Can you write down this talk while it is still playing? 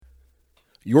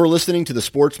You're listening to the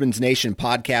Sportsman's Nation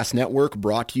Podcast Network,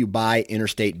 brought to you by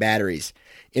Interstate Batteries.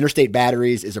 Interstate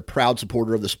Batteries is a proud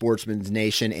supporter of the Sportsman's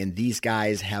Nation, and these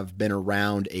guys have been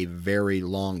around a very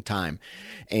long time.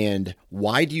 And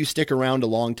why do you stick around a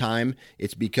long time?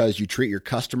 It's because you treat your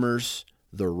customers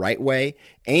the right way,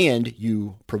 and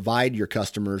you provide your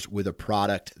customers with a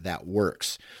product that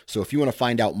works. So if you want to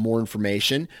find out more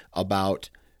information about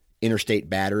Interstate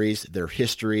Batteries, their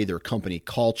history, their company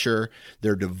culture,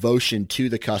 their devotion to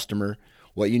the customer,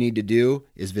 what you need to do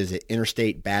is visit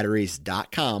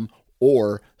interstatebatteries.com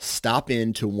or stop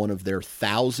into one of their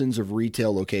thousands of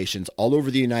retail locations all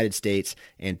over the United States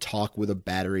and talk with a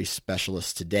battery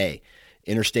specialist today.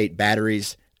 Interstate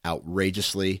Batteries,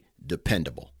 outrageously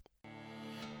dependable.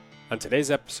 On today's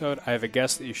episode, I have a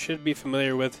guest that you should be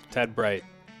familiar with, Ted Bright.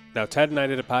 Now, Ted and I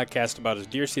did a podcast about his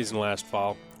deer season last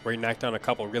fall, where he knocked down a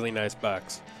couple really nice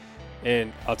bucks.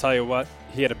 And I'll tell you what,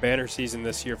 he had a banner season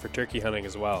this year for turkey hunting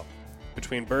as well.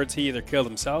 Between birds he either killed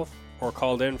himself or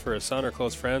called in for his son or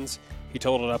close friends, he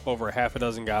totaled up over a half a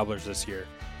dozen gobblers this year.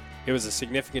 It was a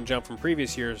significant jump from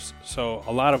previous years, so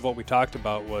a lot of what we talked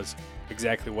about was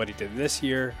exactly what he did this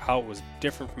year, how it was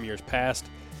different from years past.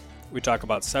 We talk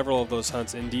about several of those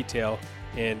hunts in detail,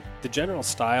 and the general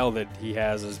style that he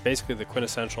has is basically the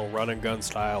quintessential run and gun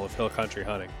style of hill country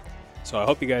hunting. So I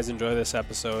hope you guys enjoy this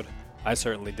episode. I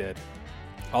certainly did.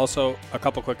 Also, a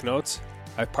couple quick notes.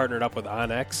 I've partnered up with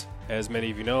onX. As many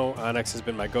of you know, onX has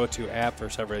been my go-to app for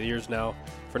several years now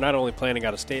for not only planning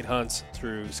out-of-state hunts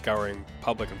through scouring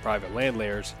public and private land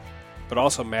layers, but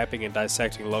also mapping and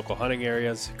dissecting local hunting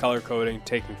areas, color coding,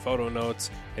 taking photo notes,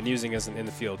 and using as an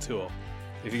in-the-field tool.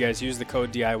 If you guys use the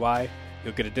code DIY,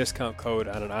 you'll get a discount code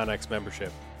on an onX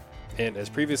membership. And as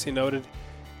previously noted,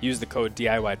 use the code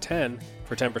DIY10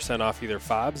 for 10% off either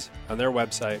fobs on their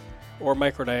website or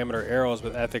micro-diameter arrows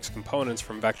with Ethics components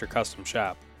from Vector Custom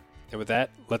Shop. And with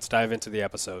that, let's dive into the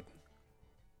episode.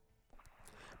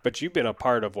 But you've been a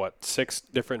part of, 6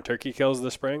 different turkey kills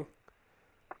this spring?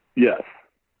 Yes.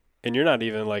 And you're not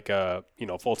even like a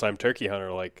full-time turkey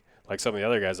hunter like some of the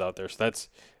other guys out there. So that's,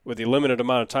 with the limited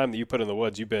amount of time that you put in the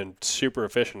woods, you've been super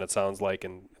efficient, it sounds like,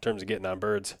 in terms of getting on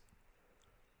birds.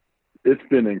 It's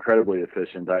been incredibly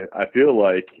efficient. I feel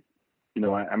like,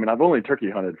 I've only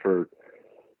turkey hunted for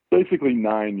basically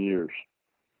 9 years.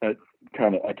 I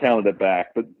counted it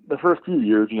back, but the first few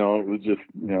years, it was just,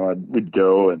 we'd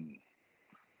go and,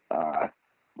 I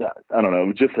don't know, it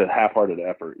was just a half-hearted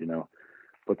effort,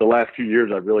 but the last few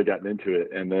years I've really gotten into it.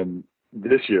 And then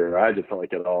this year, I just felt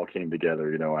like it all came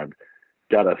together. I've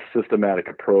got a systematic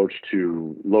approach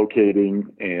to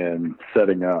locating and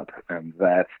setting up, and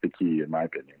that's the key, in my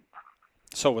opinion.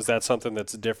 So was that something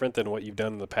that's different than what you've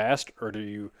done in the past, or did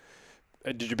you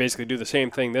basically do the same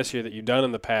thing this year that you've done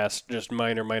in the past, just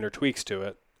minor tweaks to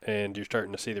it, and you're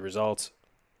starting to see the results?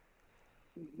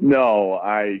 No,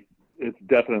 it's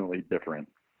definitely different.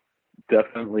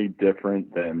 Definitely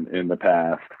different than in the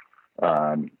past.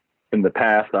 In the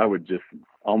past, I would just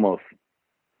almost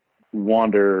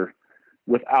wander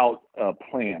without a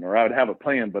plan, or I would have a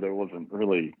plan, but it wasn't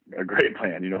really a great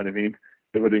plan. You know what I mean?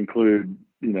 It would include,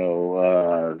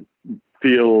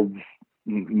 fields,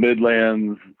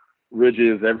 midlands,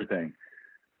 ridges, everything.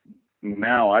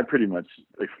 Now I pretty much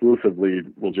exclusively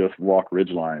will just walk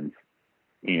ridge lines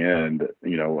and,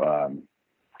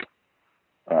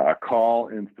 call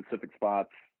in specific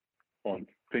spots on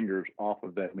fingers off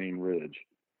of that main ridge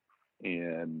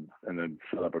and then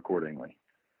set up accordingly.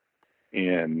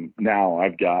 And now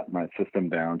I've got my system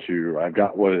down to, I've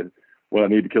got what I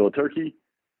need to kill a turkey,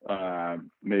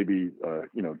 maybe,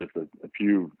 just a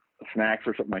few snacks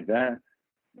or something like that.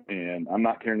 And I'm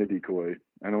not carrying a decoy.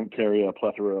 I don't carry a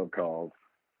plethora of calls.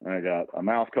 I got a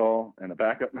mouse call and a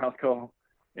backup mouse call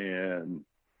and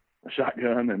a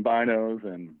shotgun and binos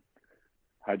and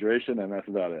hydration, and that's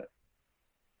about it.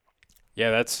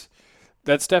 Yeah, that's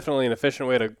definitely an efficient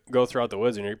way to go throughout the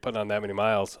woods when you're putting on that many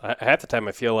miles. Half the time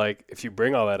I feel like if you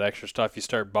bring all that extra stuff, you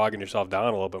start bogging yourself down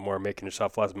a little bit more, making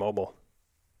yourself less mobile.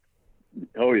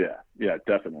 Oh, yeah. Yeah,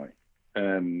 definitely.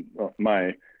 And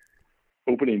my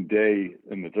opening day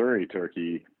in Missouri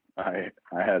turkey, I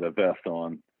had a vest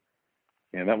on,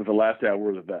 and that was the last day I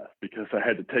wore the vest because I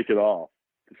had to take it off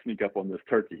to sneak up on this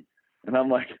turkey. And I'm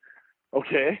like,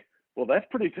 okay, well, that's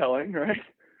pretty telling, right?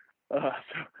 So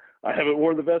I haven't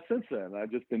worn the vest since then.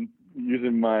 I've just been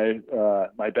using my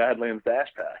Badlands Dash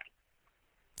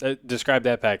Pack. Describe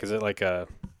that pack. Is it like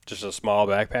just a small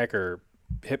backpack or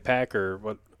hip pack, or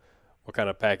what kind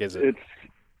of pack is it?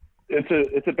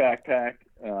 It's a backpack.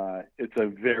 It's a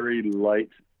very light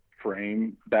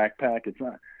frame backpack. It's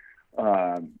not.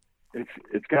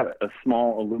 It's got a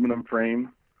small aluminum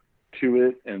frame to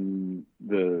it, and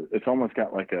it's almost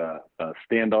got like a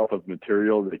standoff of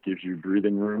material that gives you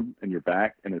breathing room in your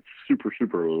back, and it's super,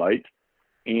 super light,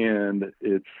 and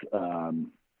it's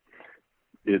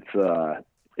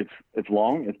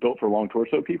long. It's built for long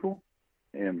torso people,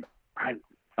 and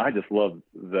I just love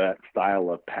that style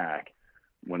of pack.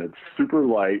 When it's super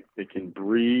light, it can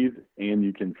breathe, and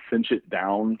you can cinch it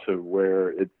down to where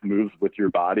it moves with your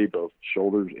body, both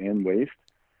shoulders and waist.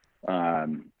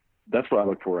 That's what I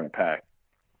look for in a pack,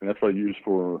 and that's what I use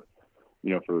for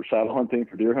saddle hunting,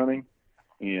 for deer hunting,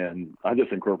 and I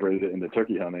just incorporated it into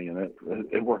turkey hunting, and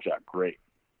it works out great.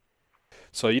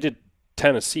 So you did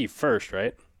Tennessee first,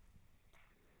 right?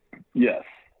 Yes.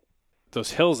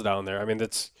 Those hills down there, I mean,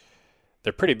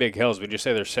 they're pretty big hills. Would you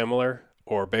say they're similar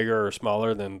or bigger or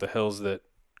smaller than the hills that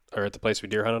are at the place we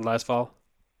deer hunted last fall?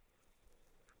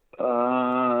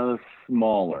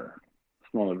 Smaller.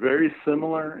 Very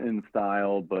similar in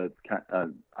style, but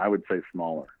I would say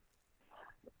smaller.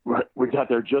 We got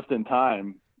there just in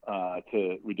time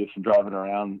we did some driving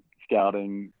around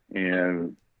scouting,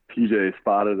 and TJ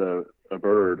spotted a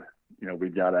bird. We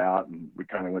got out and we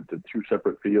kind of went to two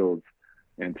separate fields,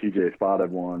 and TJ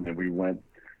spotted one, and we went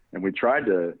and we tried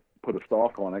to put a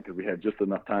stalk on it because we had just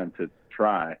enough time to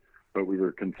try, but we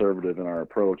were conservative in our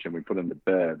approach, and we put him to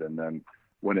bed, and then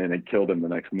went in and killed him the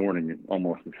next morning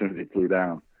almost as soon as he flew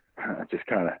down.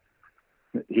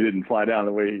 He didn't fly down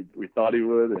the way we thought he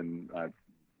would, and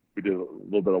we did a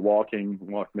little bit of walked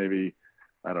maybe,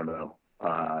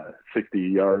 60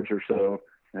 yards or so,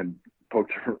 and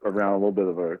poked around a little bit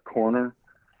of a corner,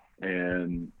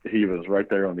 and he was right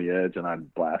there on the edge, and I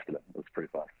blasted him. It was pretty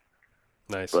fun.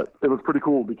 Nice. But it was pretty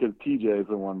cool because TJ is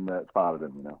the one that spotted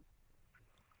him,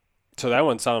 So that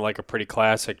one sounded like a pretty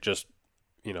classic, just,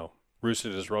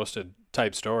 roosted as roasted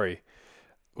type story.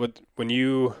 When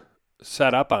you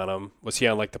set up on him, was he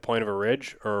on like the point of a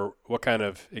ridge, or what kind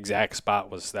of exact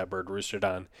spot was that bird roosted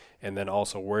on? And then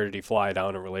also, where did he fly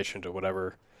down in relation to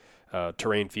whatever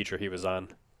terrain feature he was on?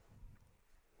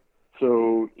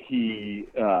 So it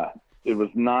was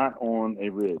not on a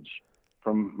ridge.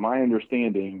 From my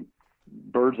understanding,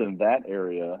 birds in that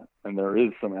area, and there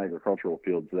is some agricultural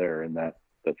fields there in that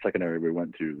second area we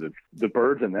went to, the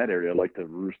birds in that area like to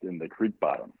roost in the creek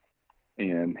bottom.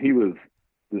 And he was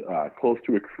close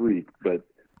to a creek, but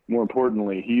more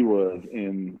importantly, he was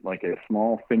in like a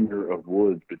small finger of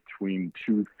woods between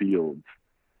two fields.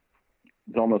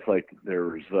 It's almost like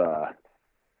there's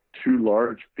two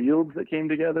large fields that came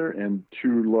together and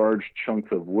two large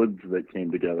chunks of woods that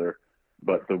came together.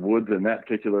 But the woods in that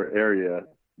particular area,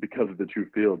 because of the two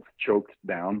fields, choked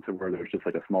down to where there's just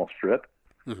like a small strip.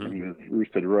 Mm-hmm. And he was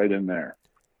roosted right in there.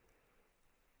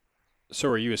 So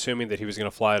were you assuming that he was going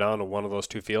to fly down to one of those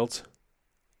two fields?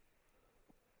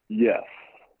 Yes.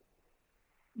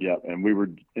 Yep. And we were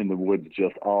in the woods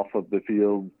just off of the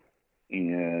field.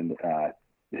 And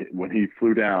when he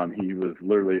flew down, he was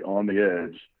literally on the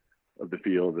edge of the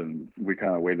field. And we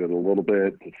kind of waited a little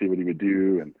bit to see what he would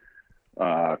do, and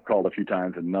called a few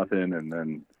times and nothing. And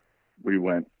then we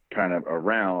went kind of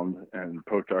around and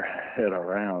poked our head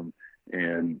around,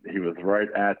 and he was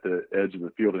right at the edge of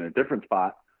the field in a different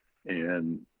spot.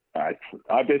 And I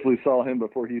basically saw him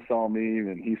before he saw me,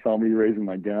 and he saw me raising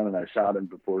my gun, and I shot him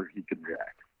before he could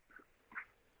react.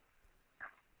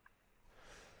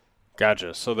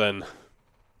 Gotcha. So then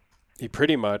he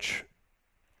pretty much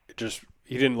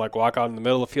he didn't like walk out in the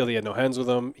middle of the field. He had no hens with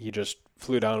him. He just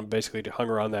flew down and basically hung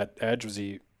around that edge. Was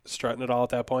he strutting it all at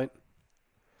that point?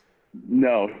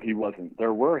 No, he wasn't.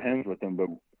 There were hens with him, but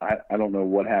I don't know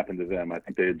what happened to them. I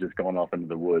think they had just gone off into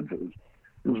the woods. It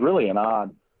was really an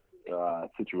odd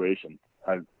situation.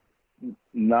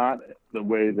 Not the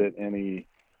way that any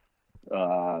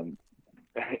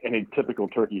typical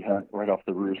turkey hunt right off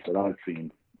the roost that I've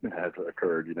seen has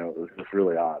occurred. It was just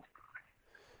really odd.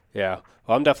 Yeah,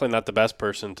 well, I'm definitely not the best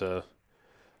person to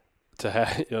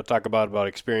talk about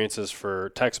experiences for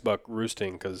textbook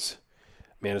roosting, because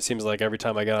man, it seems like every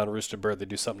time I get on a roosted bird, they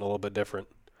do something a little bit different.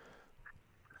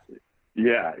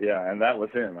 Yeah, and that was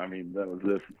him. I mean, that was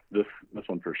this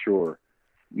one for sure.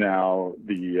 Now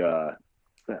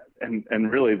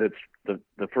and really that's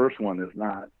the first one is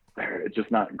not, it's just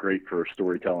not great for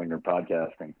storytelling or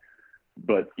podcasting.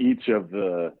 But each of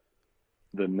the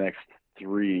next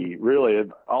three,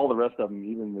 really all the rest of them,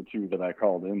 even the two that I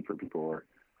called in for people,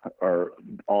 are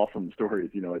awesome stories.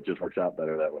 It just works out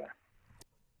better that way.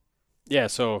 Yeah.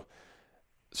 So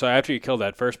after you killed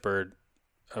that first bird,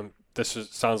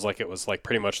 sounds like it was like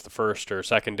pretty much the first or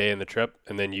second day in the trip,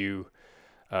 and then you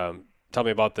tell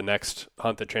me about the next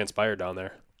hunt that transpired down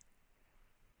there.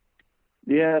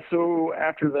 Yeah. So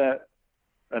after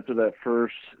that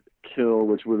first kill,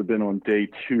 which would have been on day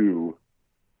 2,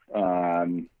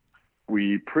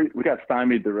 we got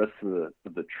stymied the rest of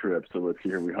the trip. So let's see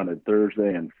here. We hunted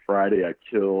Thursday and Friday. I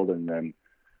killed, and then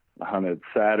I hunted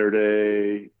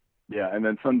Saturday. Yeah, and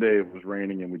then Sunday it was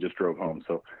raining and we just drove home.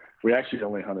 So we actually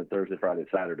only hunted Thursday, Friday,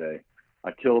 Saturday.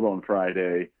 I killed on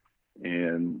Friday,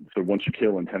 and so once you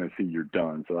kill in Tennessee, you're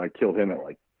done. So I killed him at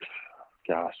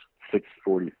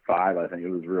 6:45. I think it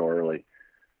was real early.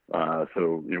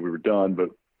 So we were done, but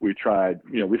we tried.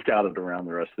 We scouted around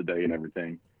the rest of the day and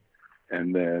everything.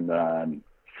 And then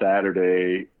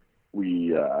Saturday,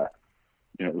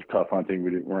 it was tough hunting.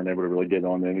 We weren't able to really get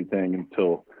on anything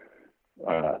until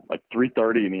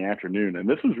 3:30 in the afternoon. And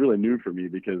this was really new for me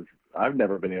because I've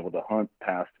never been able to hunt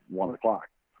past 1 o'clock.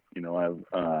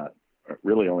 I've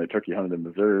really only turkey hunted in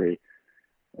Missouri.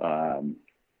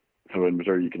 So in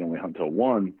Missouri, you can only hunt till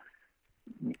 1.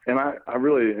 And I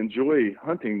really enjoy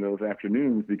hunting those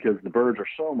afternoons because the birds are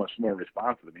so much more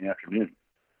responsive in the afternoon.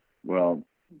 Well,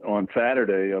 on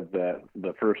Saturday of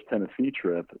the first Tennessee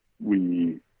trip,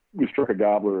 we struck a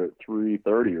gobbler at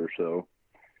 3:30 or so,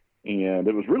 and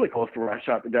it was really close to where I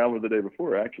shot the gobbler the day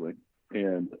before, actually.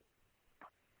 And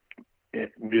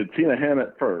we had seen a hen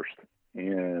at first,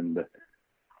 and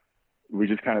we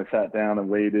just kind of sat down and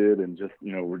waited and just,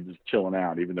 we're just chilling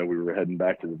out, even though we were heading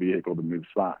back to the vehicle to move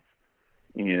spots.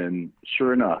 And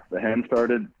sure enough, the hen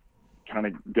started kind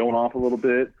of going off a little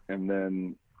bit, and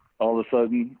then all of a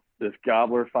sudden this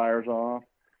gobbler fires off,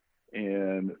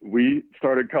 and we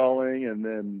started calling, and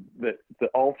then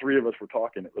all 3 of us were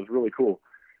talking. It was really cool.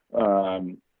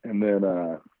 And then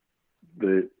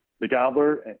the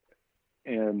gobbler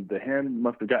and the hen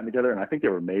must have gotten together, and I think they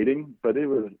were mating, but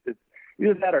either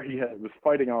that or he was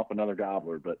fighting off another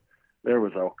gobbler, but there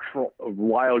was a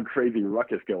wild, crazy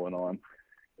ruckus going on.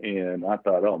 And I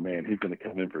thought, oh man, he's going to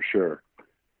come in for sure.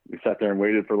 We sat there and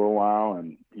waited for a little while,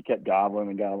 and he kept gobbling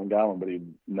and gobbling, but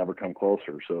he'd never come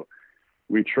closer. So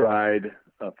we tried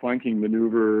a flanking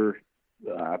maneuver,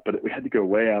 but we had to go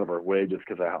way out of our way just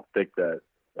because of how thick that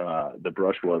the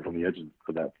brush was on the edges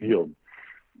of that field.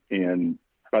 And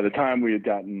by the time we had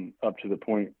gotten up to the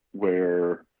point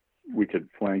where we could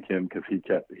flank him because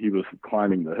he was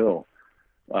climbing the hill,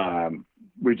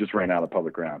 we just ran out of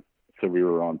public ground. So we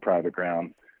were on private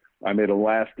ground. I made a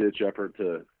last-ditch effort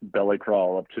to belly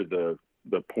crawl up to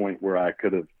the point where I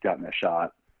could have gotten a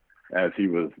shot as he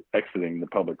was exiting the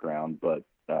public ground. But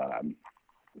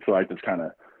so I just kind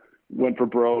of went for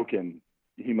broke, and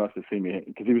he must have seen me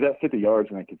because he was at 50 yards,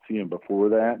 and I could see him before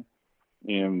that.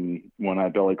 And when I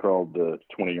belly crawled the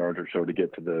 20 yards or so to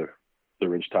get to the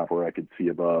ridge top where I could see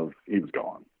above, he was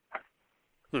gone.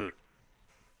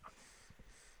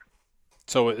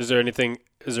 So is there anything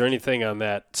on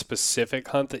that specific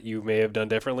hunt that you may have done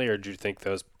differently, or do you think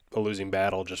that was a losing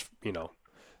battle, just,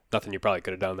 nothing you probably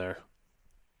could have done there?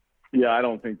 Yeah, I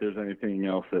don't think there's anything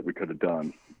else that we could have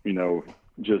done.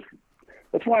 Just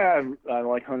that's why I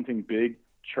like hunting big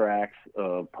tracts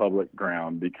of public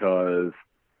ground, because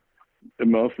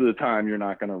most of the time you're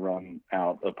not going to run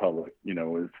out of public.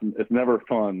 It's never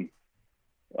fun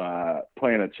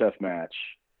playing a chess match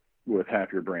with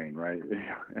half your brain, right?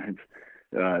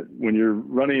 When you're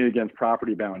running against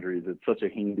property boundaries, it's such a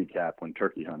handicap when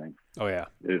turkey hunting. Oh yeah.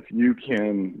 If you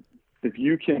can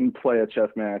play a chess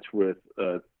match with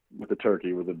a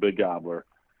turkey, with a big gobbler,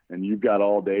 and you've got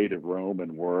all day to roam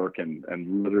and work and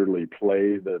literally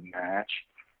play the match,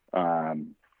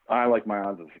 I like my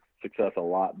odds of success a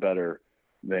lot better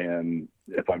than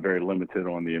if I'm very limited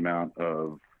on the amount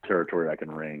of territory I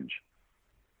can range.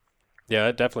 Yeah,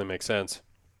 that definitely makes sense.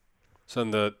 So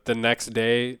the next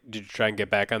day, did you try and get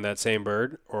back on that same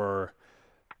bird, or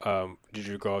did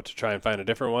you go out to try and find a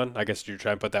different one? I guess did you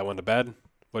try and put that one to bed?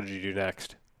 What did you do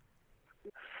next?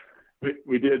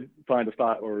 We did find a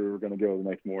spot where we were going to go the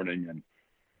next morning, and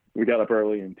we got up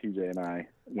early, and TJ and I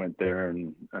went there,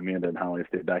 and Amanda and Holly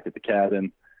stayed back at the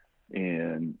cabin,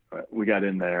 and we got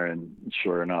in there, and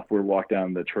sure enough, we walked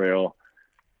down the trail,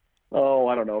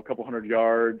 I don't know, a couple hundred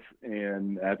yards,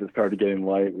 and as it started getting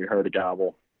light, we heard a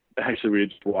gobble. Actually, we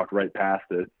just walked right past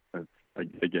it. That's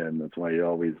why you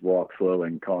always walk slow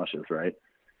and cautious, right?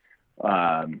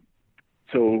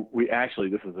 So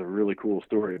this is a really cool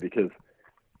story because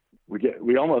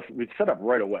we set up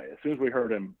right away. As soon as we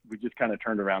heard him, we just kind of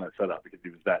turned around and set up because he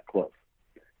was that close.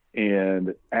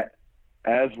 And right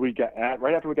after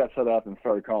we got set up and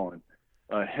started calling,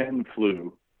 a hen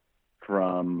flew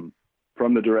from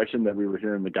the direction that we were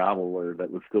hearing the gobbler that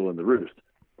was still in the roost.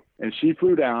 And she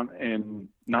flew down, and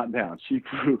not down. She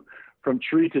flew from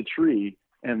tree to tree,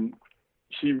 and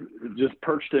she just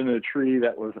perched in a tree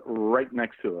that was right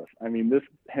next to us. I mean, this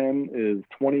hen is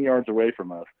 20 yards away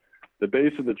from us, the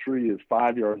base of the tree is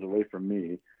 5 yards away from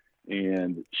me,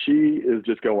 and she is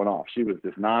just going off. She was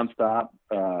just nonstop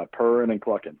purring and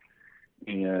clucking,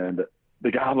 and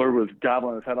the gobbler was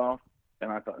gobbling his head off.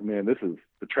 And I thought, man, the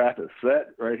trap is set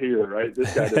right here, right?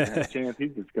 This guy doesn't have a chance.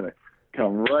 He's just going to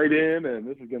come right in, and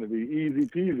this is going to be easy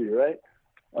peasy, right?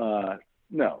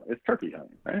 No, it's turkey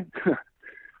hunting, right?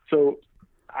 So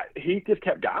he just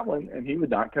kept gobbling, and he would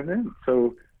not come in.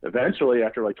 So eventually,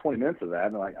 after like 20 minutes of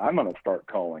that, I'm going to start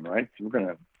calling, right? So we're going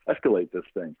to escalate this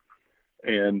thing.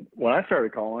 And when I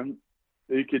started calling,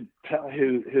 you could tell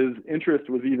his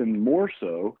interest was even more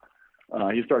so.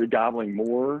 He started gobbling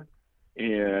more,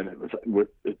 and it was with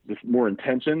just more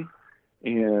intention.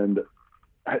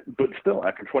 But still,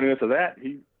 after 20 minutes of that,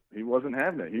 he wasn't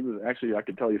having it. He was actually, I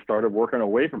could tell he started working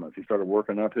away from us. He started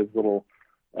working up his little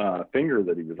finger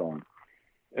that he was on.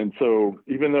 And so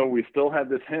even though we still had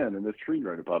this hen in this tree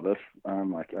right above us,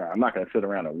 I'm like, I'm not going to sit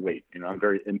around and wait. I'm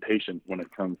very impatient when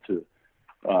it comes to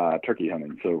turkey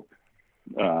hunting. So,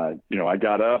 I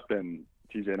got up, and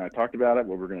TJ and I talked about it,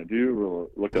 what we're going to do. We'll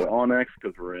look at onX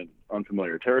because we're in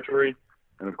unfamiliar territory.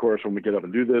 And of course, when we get up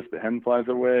and do this, the hen flies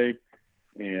away,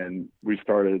 and we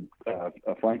started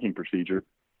a flanking procedure.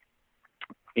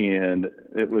 And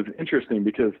it was interesting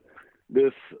because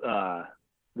this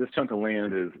chunk of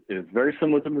land is very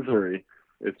similar to Missouri.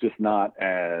 It's just not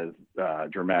as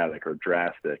dramatic or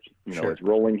drastic. Sure. It's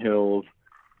rolling hills,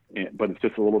 but it's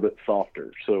just a little bit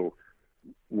softer. So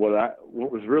what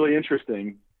was really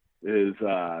interesting is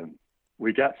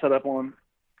we got set up on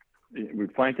him. We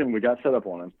flanked him. We got set up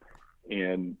on him.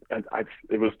 And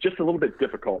it was just a little bit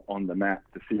difficult on the map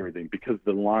to see everything because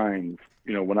the lines,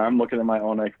 when I'm looking at my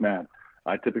onX map,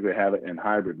 I typically have it in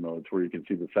hybrid modes where you can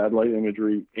see the satellite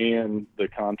imagery and the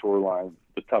contour line,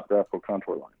 the topographical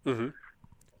contour line. Mm-hmm.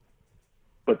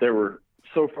 But they were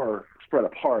so far spread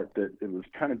apart that it was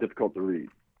kind of difficult to read.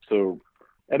 So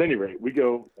at any rate, we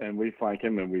go and we flank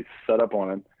him and we set up on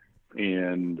him.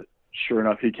 And sure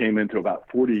enough, he came into about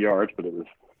 40 yards, but it was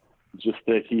just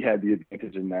that he had the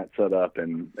advantage in that setup,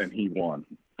 and he won.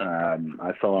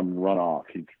 I saw him run off.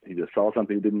 He just saw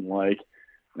something he didn't like,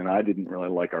 and I didn't really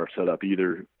like our setup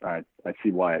either. I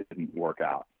see why it didn't work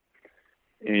out.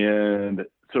 And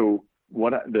so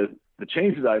the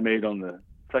changes I made on the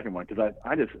second one, because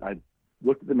I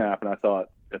looked at the map and I thought,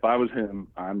 if I was him,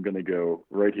 I'm going to go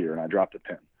right here, and I dropped a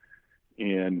pin.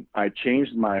 And I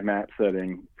changed my map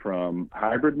setting from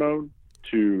hybrid mode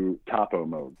to topo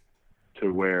mode, to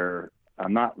where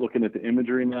I'm not looking at the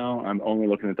imagery now. I'm only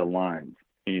looking at the lines.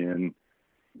 And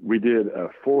we did a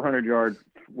 400-yard,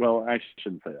 well, I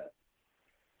shouldn't say that.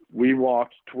 We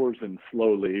walked towards him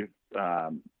slowly,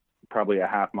 probably a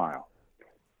half mile.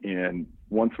 And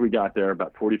once we got there,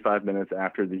 about 45 minutes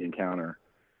after the encounter,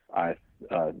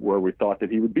 where we thought that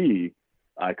he would be,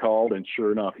 I called, and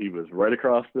sure enough, he was right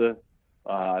across the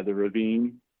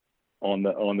ravine on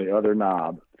the other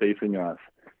knob facing us.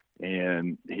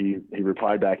 And he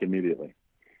replied back immediately.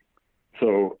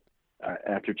 So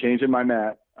after changing my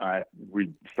map, we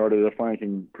started a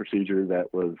flanking procedure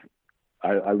that was,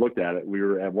 I looked at it, we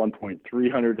were at one point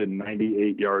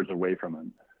 398 yards away from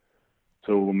him.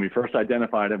 So when we first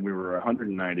identified him, we were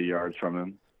 190 yards from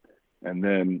him. And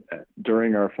then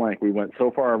during our flank, we went so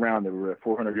far around that we were at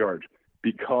 400 yards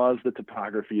because the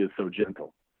topography is so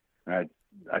gentle. I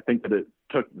think that it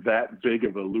took that big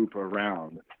of a loop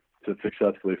around to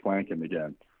successfully flank him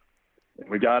again. And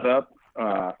we got up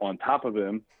on top of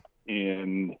him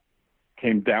and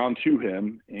came down to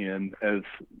him. And as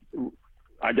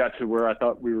I got to where I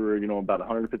thought we were, about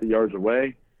 150 yards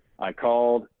away, I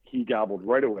called, he gobbled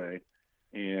right away.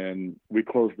 And we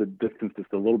closed the distance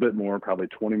just a little bit more, probably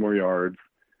 20 more yards,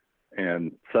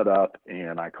 and set up.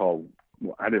 And I called,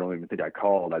 I don't even think I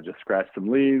called. I just scratched some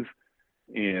leaves,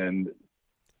 and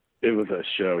it was a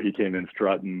show. He came in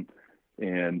strutting.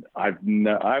 And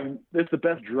it's the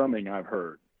best drumming I've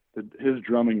heard. His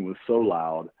drumming was so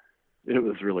loud. It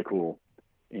was really cool.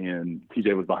 And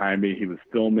TJ was behind me. He was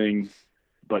filming,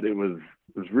 but it was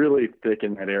really thick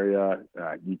in that area.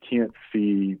 You can't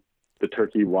see the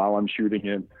turkey while I'm shooting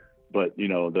it, but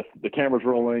the camera's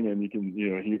rolling, and you can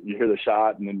you hear the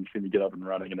shot, and then you see me get up and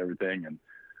running and everything. And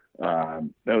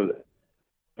that was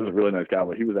a really nice guy.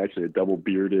 But he was actually a double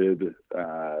bearded,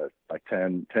 like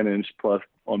 10-inch plus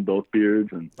on both beards,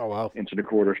 and oh wow,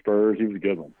 1.25 spurs. He was a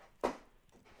good one.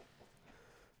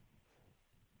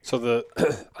 So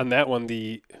on that one,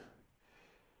 I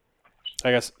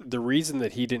guess the reason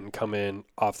that he didn't come in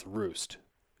off the roost,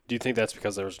 do you think that's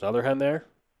because there was another hen there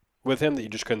with him that you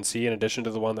just couldn't see in addition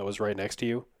to the one that was right next to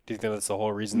you? Do you think that's the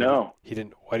whole reason? No. He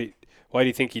didn't. Why do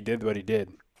you think he did what he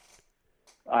did?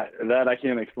 That I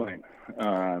can't explain.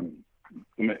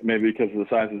 maybe because of the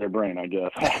size of their brain, I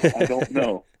guess. I don't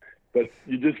know. But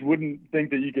you just wouldn't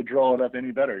think that you could draw it up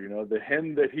any better. The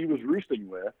hen that he was roosting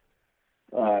with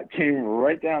came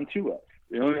right down to us.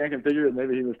 The only thing I can figure is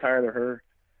maybe he was tired of her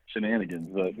shenanigans.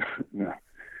 But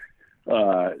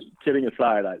kidding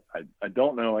aside, I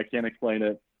don't know. I can't explain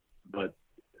it. But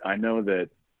I know that,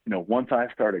 once I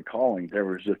started calling, there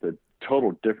was just a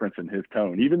total difference in his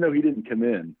tone. Even though he didn't come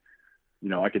in,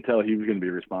 I could tell he was going to be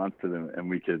responsive, and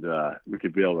we could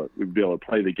be able to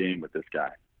play the game with this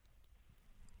guy.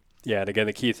 Yeah, and again,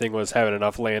 the key thing was having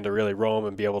enough land to really roam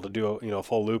and be able to do a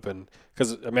full loop. And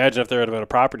because imagine if there had been a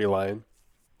property line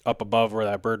up above where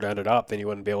that bird ended up, then you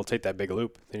wouldn't be able to take that big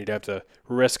loop. Then you'd have to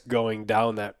risk going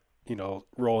down that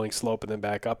rolling slope and then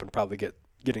back up and probably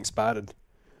getting spotted.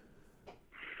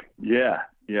 Yeah,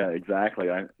 exactly.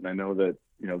 I know that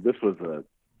this was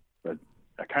a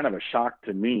kind of a shock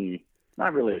to me.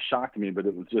 Not really a shock to me, but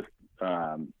it was just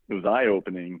it was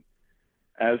eye-opening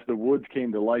as the woods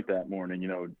came to light that morning.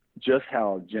 Just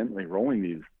how gently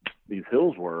rolling these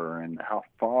hills were, and how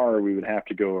far we would have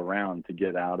to go around to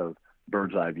get out of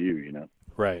bird's eye view.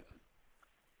 Right.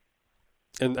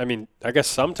 And I mean, I guess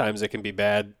sometimes it can be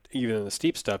bad, even in the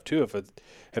steep stuff too.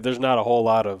 If there's not a whole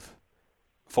lot of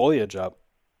foliage up,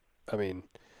 I mean,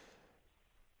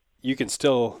 you can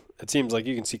still. It seems like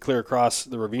you can see clear across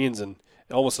the ravines, and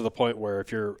almost to the point where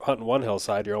if you're hunting one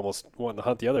hillside, you're almost wanting to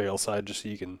hunt the other hillside just so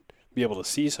you can be able to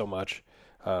see so much.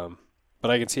 But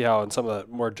I can see how in some of the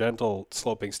more gentle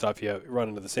sloping stuff you run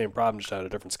into the same problem just on a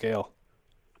different scale.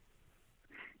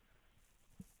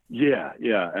 Yeah,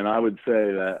 and I would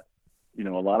say that a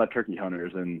lot of turkey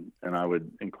hunters, and I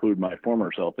would include my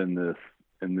former self in this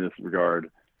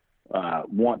regard,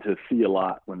 want to see a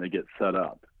lot when they get set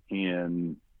up,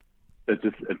 and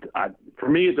for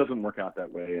me it doesn't work out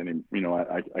that way. And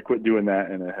I quit doing that,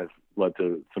 and it has led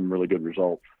to some really good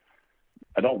results.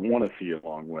 I don't want to see a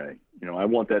long way. I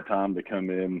want that Tom to come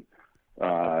in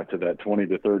to that 20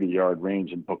 to 30 yard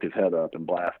range and poke his head up and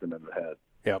blast him in the head.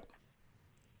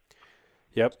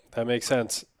 Yep, that makes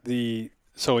sense.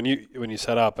 So when you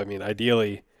set up, I mean,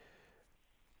 ideally,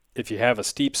 if you have a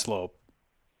steep slope,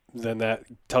 then that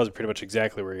tells you pretty much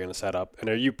exactly where you're going to set up. And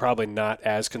are you probably not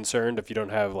as concerned if you don't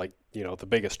have the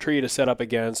biggest tree to set up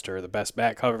against or the best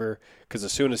back cover? Because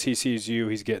as soon as he sees you,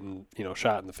 he's getting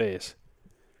shot in the face.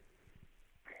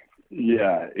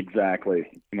 Yeah,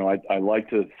 exactly. I like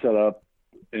to set up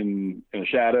in a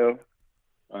shadow,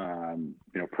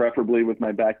 preferably with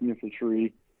my back against the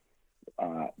tree.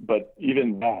 But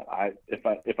even that,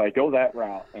 if I go that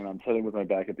route and I'm sitting with my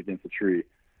back up against the tree,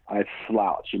 I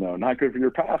slouch. Not good for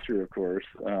your posture, of course.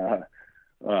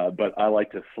 But I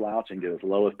like to slouch and get as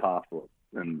low as possible.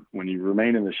 And when you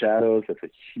remain in the shadows, that's a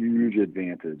huge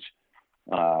advantage.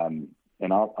 And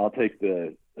I'll take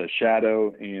the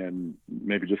shadow and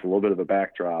maybe just a little bit of a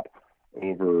backdrop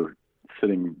over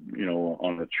sitting,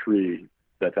 on a tree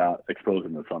that's out exposed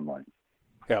in the sunlight.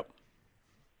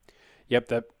 Yep,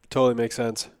 that totally makes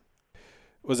sense.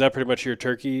 Was that pretty much your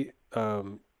turkey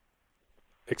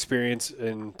experience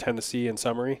in Tennessee in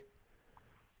summary?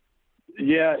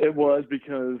 Yeah, it was,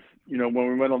 because, when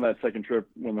we went on that second trip,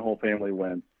 when the whole family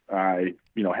went, I,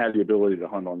 had the ability to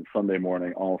hunt on Sunday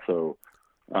morning also.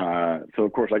 So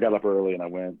of course I got up early and I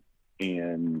went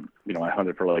and, I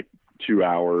hunted for like 2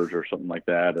 hours or something like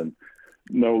that. And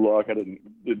no luck. I don't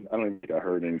even think I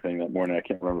heard anything that morning. I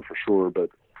can't remember for sure, but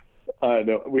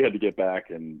no, we had to get back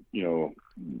and,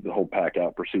 the whole pack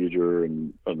out procedure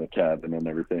and the cabin and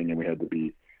everything. And we had to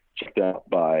be checked out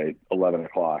by 11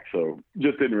 o'clock. So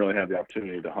just didn't really have the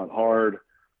opportunity to hunt hard.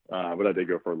 But I did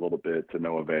go for a little bit to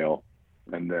no avail.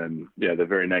 And then, the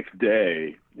very next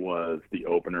day was the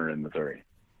opener in Missouri.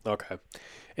 Okay.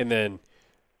 And then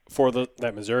for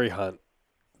that Missouri hunt,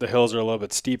 the hills are a little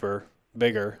bit steeper,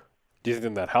 bigger. Do you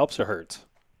think that helps or hurts?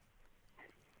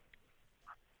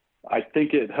 I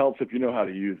think it helps if you know how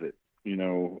to use it. If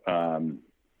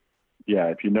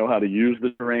you know how to use the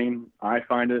terrain, I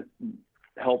find it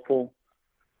helpful.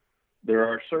 There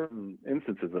are certain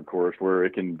instances, of course, where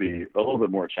it can be a little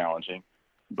bit more challenging,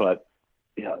 but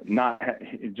not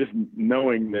just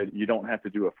knowing that you don't have to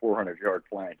do a 400-yard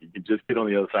flank. You can just get on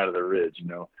the other side of the ridge,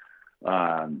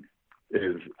 I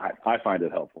find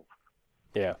it helpful.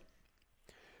 Yeah.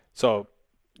 So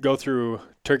go through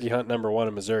turkey hunt number 1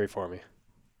 in Missouri for me.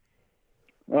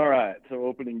 All right. So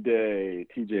opening day,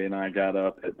 TJ and I got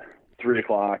up at 3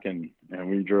 o'clock and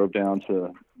we drove down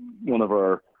to one of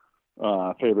our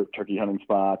favorite turkey hunting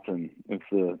spots. And it's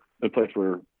the place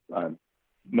where I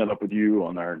met up with you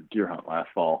on our deer hunt last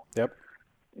fall. Yep.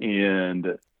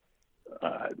 And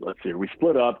let's see, we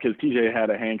split up because TJ had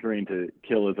a hankering to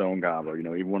kill his own gobbler.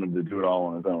 He wanted to do it all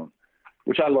on his own.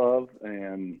 which I love.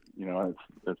 And, you know,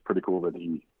 it's pretty cool that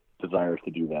he desires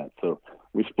to do that. So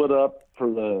we split up for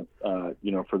the,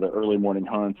 for the early morning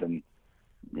hunt. And,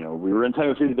 you know, we were in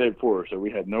Tennessee the day before, so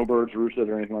we had no birds roosted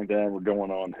or anything like that. We're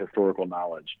going on historical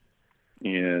knowledge.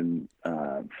 And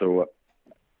so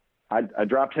I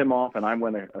dropped him off, and I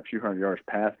went a few hundred yards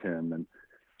past him. And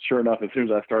sure enough, as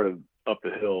soon as I started up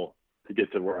the hill to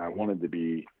get to where I wanted to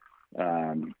be,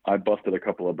 I busted a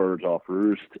couple of birds off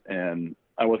roost, and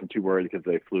I wasn't too worried because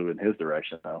they flew in his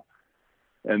direction, though.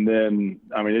 And then,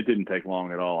 I mean, it didn't take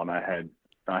long at all, and I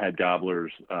had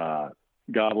gobblers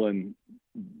gobbling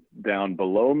down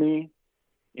below me,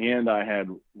 and I had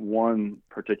one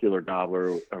particular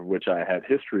gobbler of which I had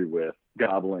history with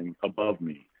gobbling above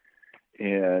me.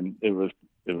 And it was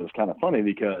kind of funny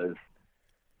because,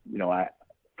 you know,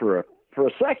 for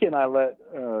a second I let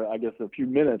a few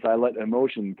minutes I let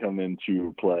emotion come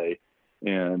into play,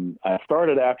 and I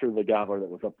started after the gobbler that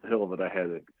was up the hill that I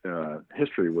had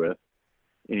history with.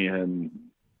 And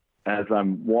as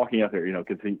I'm walking out there, you know,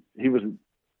 because he was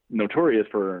notorious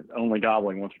for only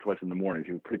gobbling once or twice in the morning.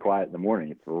 He was pretty quiet in the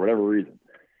morning for whatever reason.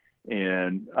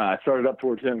 And I started up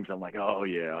towards him because I'm like, oh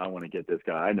yeah, I want to get this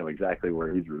guy. I know exactly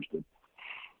where he's roosted.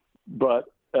 But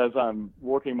as I'm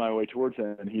working my way towards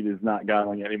him, he is not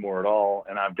gobbling anymore at all.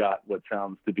 And I've got what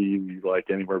sounds to be like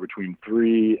anywhere between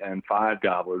 3 and 5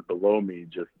 gobblers below me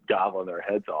just gobbling their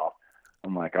heads off.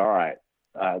 I'm like, all right,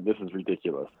 this is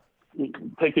ridiculous.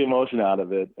 Take the emotion out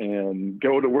of it and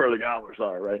go to where the gobblers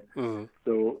are, right? Mm-hmm.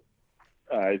 So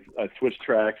I switched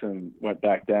tracks and went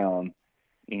back down,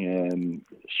 and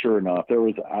sure enough, there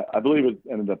was, I believe it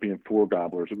ended up being 4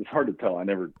 gobblers. It was hard to tell. I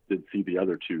never did see the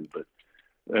other 2, but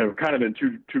they were kind of in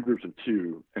two groups of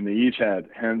 2, and they each had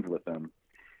hens with them.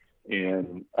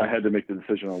 And I had to make the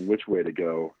decision on which way to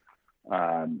go.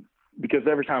 Because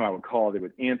every time I would call, they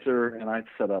would answer, and I'd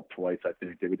set up twice. I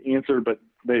think they would answer, but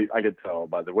I could tell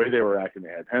by the way they were acting. They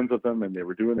had hens with them, and they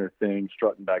were doing their thing,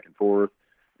 strutting back and forth,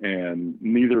 and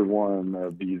neither one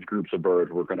of these groups of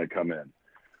birds were going to come in.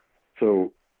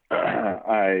 So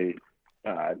I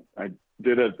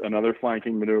did another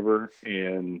flanking maneuver,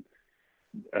 and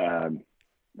I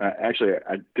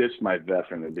ditched my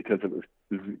vest in it because it was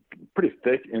pretty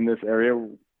thick in this area,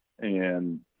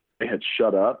 and they had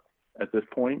shut up. At this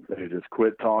point, they just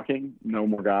quit talking, no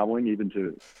more gobbling, even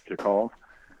to calls.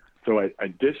 So I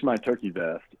ditched my turkey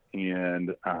vest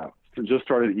and just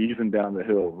started easing down the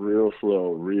hill real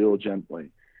slow, real gently,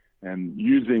 and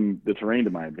using the terrain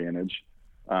to my advantage.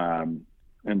 And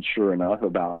sure enough,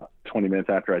 about 20 minutes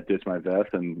after I ditched my vest,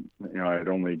 and you know I had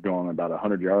only gone about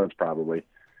 100 yards probably,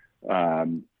 I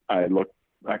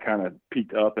kind of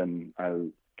peeked up and I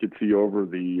could see over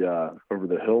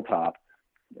the hilltop.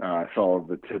 I saw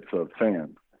the tips of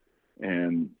fans,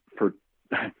 and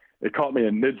it caught me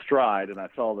in mid-stride, and I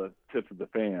saw the tips of the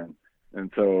fan. And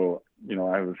so, you know,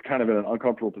 I was kind of in an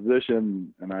uncomfortable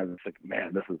position, and I was like,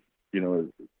 man, this is, you know,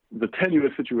 the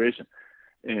tenuous situation.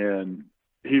 And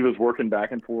he was working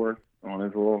back and forth on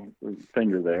his little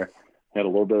finger there, had a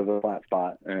little bit of a flat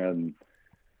spot, and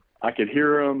I could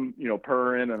hear him, you know,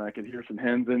 purring, and I could hear some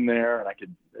hens in there, and I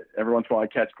could, every once in a while,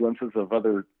 I'd catch glimpses of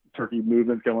other turkey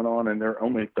movements going on, and they're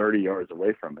only 30 yards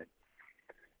away from me.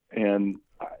 And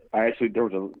I actually, there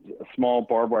was a small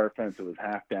barbed wire fence that was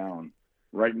half down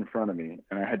right in front of me.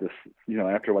 And I had to, you know,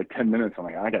 after like 10 minutes, I'm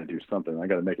like, I got to do something. I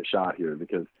got to make a shot here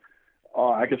because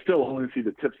I could still only see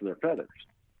the tips of their feathers.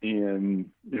 And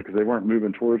because they weren't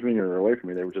moving towards me or away from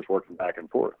me, they were just working back and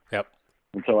forth. Yep.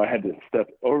 And so I had to step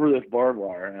over this barbed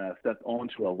wire, and I stepped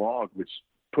onto a log, which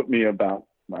put me about,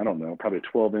 I don't know, probably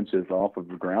 12 inches off of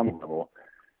the ground level.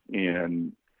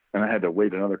 And I had to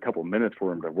wait another couple of minutes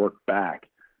for him to work back.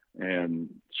 And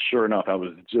sure enough, I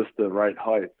was just the right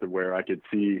height to where I could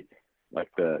see like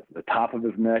the top of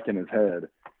his neck and his head.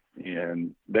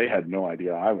 And they had no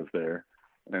idea I was there.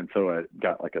 And so I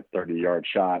got like a 30-yard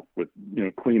shot with, you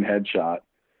know, clean headshot.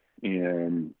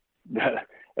 And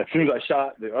as soon as I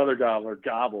shot, the other gobbler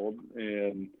gobbled,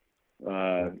 and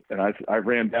I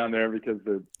ran down there because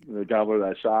the gobbler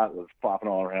that I shot was flopping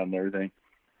all around and everything.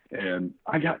 And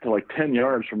I got to like 10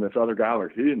 yards from this other gobbler.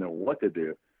 He didn't know what to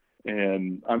do.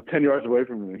 And I'm 10 yards away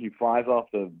from him, and he flies off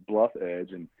the bluff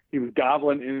edge, and he was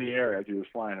gobbling in the air as he was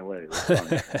flying away. It was funny.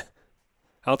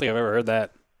 I don't think I've ever heard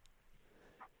that.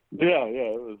 Yeah,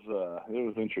 it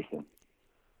was interesting.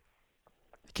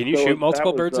 Can you shoot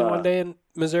multiple birds in one day in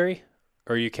Missouri?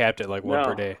 Or are you capped at like one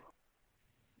per day?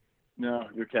 No,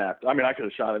 you're capped. I mean, I could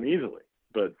have shot him easily,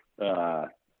 but,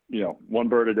 you know, one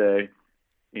bird a day.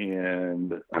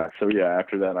 And so, yeah,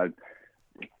 after that,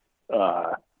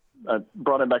 I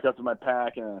brought him back up to my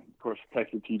pack and, of course,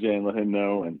 texted TJ and let him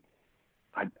know. And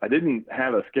I didn't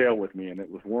have a scale with me, and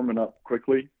it was warming up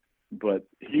quickly. But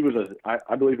he was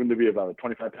I believe him to be about a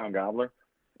 25-pound gobbler,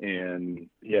 and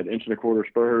he had 1.25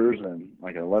 spurs and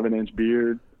like an 11-inch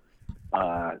beard.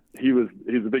 He was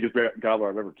the biggest gobbler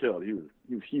I've ever killed. He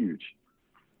was huge.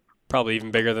 Probably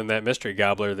even bigger than that mystery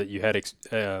gobbler that you had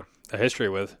a history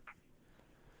with.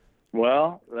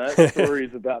 Well, that story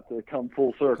is about to come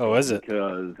full circle. Oh, is it?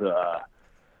 Because,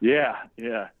 yeah.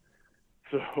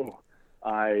 So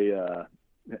I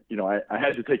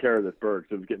had to take care of this bird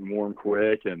because it was getting warm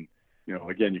quick. And,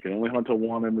 again, you can only hunt till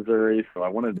 1 in Missouri. So I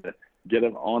wanted to get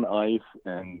him on ice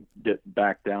and get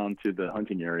back down to the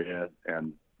hunting area.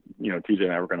 And, TJ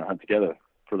and I were going to hunt together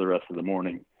for the rest of the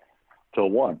morning till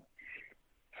 1.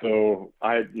 So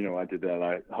I did that.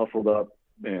 I hustled up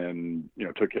and,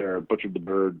 butchered the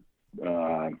bird,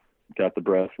 got the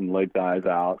breasts and leg thighs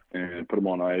out and put them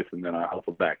on ice. And then I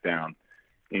hustled back down.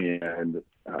 And,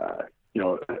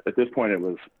 at this point it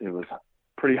was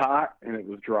pretty hot and it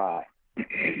was dry.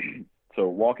 So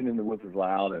walking in the woods was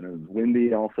loud and it was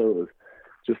windy. Also, it was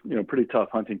just, pretty tough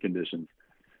hunting conditions.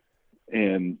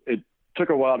 And it took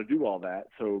a while to do all that.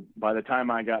 So by the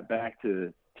time I got back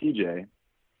to TJ,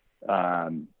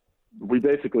 we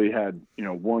basically had,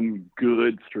 one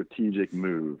good strategic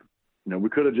move. We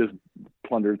could have just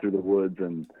plundered through the woods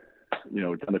and,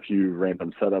 done a few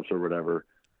random setups or whatever.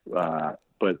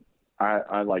 But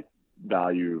I like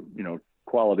value,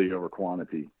 quality over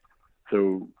quantity.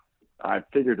 So I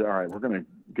figured, all right, we're going to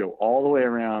go all the way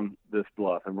around this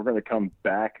bluff and we're going to come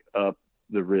back up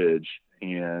the ridge,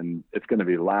 and it's going to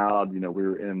be loud. We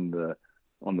were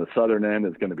on the southern end.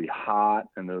 It's going to be hot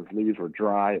and those leaves were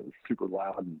dry. It was super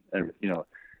loud and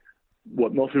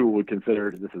what most people would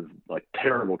consider this is like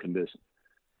terrible conditions,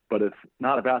 but it's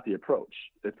not about the approach.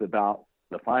 It's about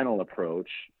the final approach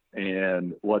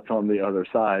and what's on the other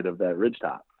side of that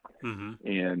ridgetop. Mm-hmm.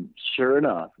 And sure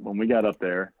enough, when we got up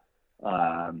there,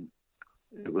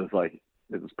 it was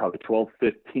probably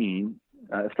 12:15.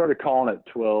 I started calling at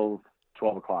 12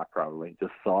 o'clock, probably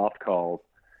just soft calls.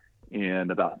 And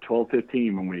about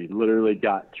 12:15, when we literally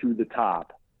got to the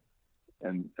top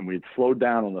and we'd slowed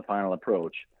down on the final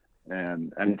approach.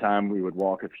 And anytime we would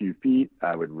walk a few feet,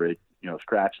 I would rake,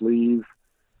 scratch leaves.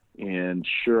 And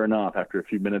sure enough, after a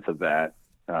few minutes of that,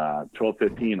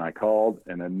 12:15, I called,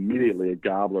 and immediately a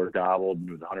gobbler gobbled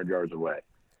and was 100 yards away.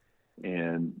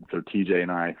 And so TJ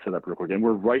and I set up real quick. And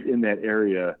we're right in that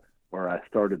area where I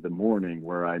started the morning,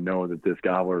 where I know that this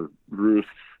gobbler roosts,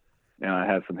 and I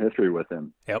have some history with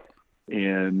him. Yep.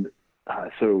 And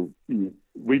so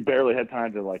we barely had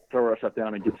time to throw our stuff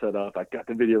down and get set up. I got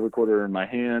the video recorder in my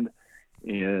hand,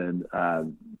 and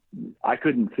I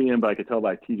couldn't see him, but I could tell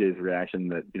by TJ's reaction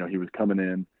that, he was coming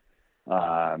in.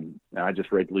 And I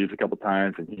just raked leaves a couple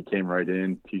times, and he came right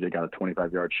in. TJ got a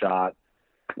 25-yard shot,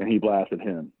 and he blasted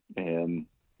him. And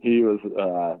he was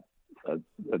a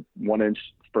 1-inch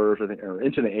spurs, I think, or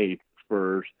 1.125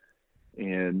 spurs.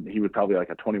 And he was probably like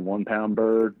a 21-pound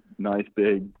bird, nice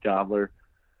big gobbler,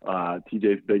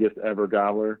 TJ's biggest ever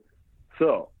gobbler.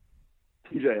 So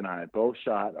TJ and I both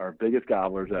shot our biggest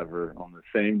gobblers ever on the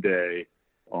same day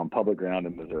on public ground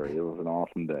in Missouri. It was an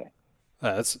awesome day.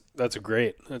 That's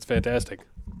great. That's fantastic.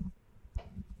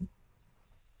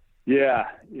 Yeah.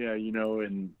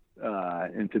 In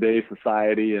today's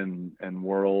society and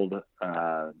world,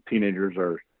 teenagers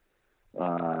are,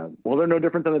 they're no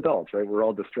different than adults, right? We're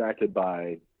all distracted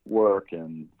by work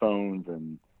and phones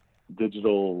and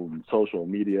digital and social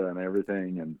media and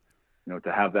everything. And,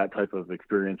 to have that type of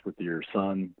experience with your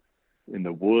son in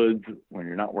the woods when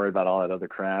you're not worried about all that other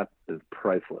crap is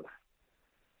priceless.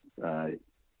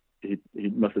 He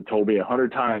must have told me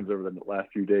 100 times over the last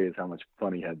few days how much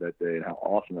fun he had that day and how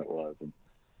awesome it was. And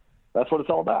that's what it's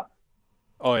all about.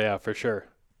 Oh yeah, for sure.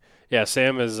 Yeah.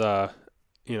 Sam is,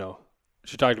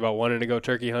 she talked about wanting to go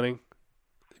turkey hunting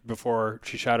before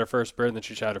she shot her first bird, and then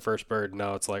she shot her first bird. And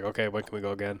now it's like, okay, when can we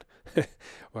go again?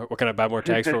 What can I buy more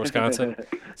tags for Wisconsin?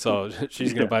 So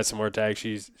she's going to buy some more tags.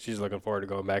 She's looking forward to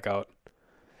going back out.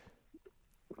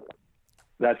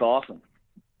 That's awesome.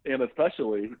 And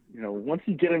especially, once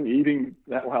you get them eating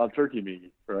that wild turkey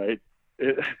meat, right,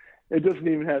 it doesn't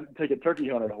even have to take a turkey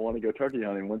hunter to want to go turkey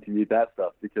hunting once you eat that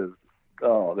stuff, because,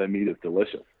 that meat is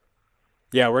delicious.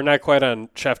 Yeah, we're not quite on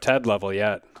Chef Ted level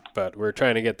yet, but we're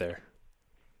trying to get there.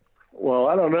 Well,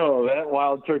 I don't know. That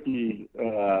wild turkey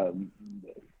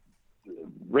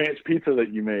ranch pizza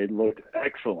that you made looked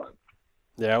excellent.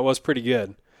 Yeah, it was pretty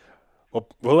good. Well,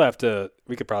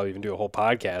 we could probably even do a whole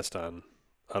podcast on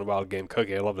wild game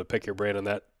cooking. I'd love to pick your brain on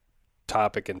that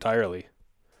topic entirely.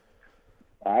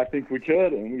 I think we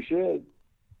could, and we should.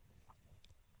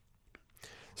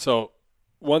 So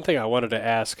one thing I wanted to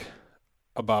ask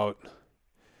about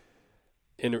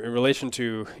in relation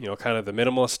to, kind of the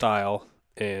minimalist style,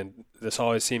 and this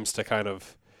always seems to kind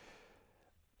of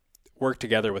work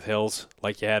together with hills,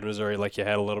 like you had in Missouri, like you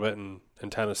had a little bit in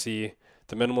Tennessee.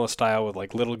 The minimalist style with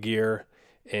like little gear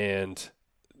and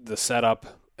the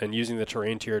setup and using the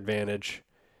terrain to your advantage.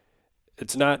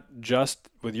 It's not just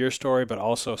with your story, but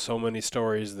also so many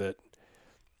stories that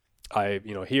I,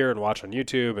 hear and watch on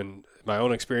YouTube, and my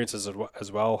own experiences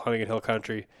as well, hunting in hill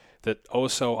country, that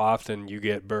so often you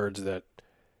get birds that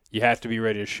you have to be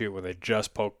ready to shoot when they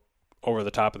just poke over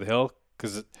the top of the hill,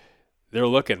 because they're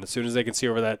looking as soon as they can see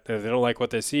over that. If they don't like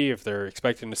what they see, if they're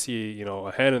expecting to see,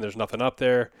 a hen and there's nothing up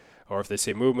there, or if they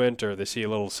see movement or they see a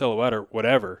little silhouette or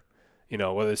whatever,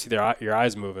 whether they see your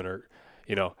eyes moving or,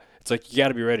 it's like you got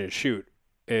to be ready to shoot.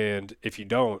 And if you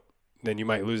don't, then you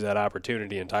might lose that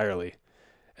opportunity entirely.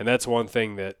 And that's one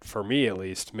thing that, for me at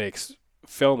least, makes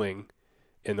filming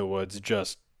in the woods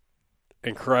just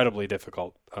incredibly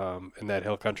difficult in that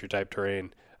hill country type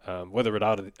terrain, with or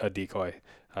without a decoy.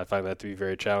 I find that to be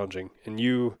very challenging. And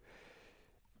you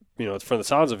from the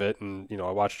sounds of it, and,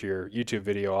 I watched your YouTube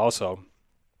video also,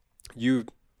 you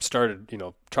started,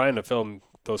 trying to film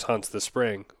those hunts this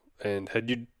spring. And had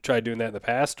you tried doing that in the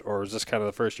past, or was this kind of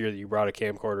the first year that you brought a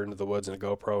camcorder into the woods and a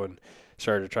GoPro and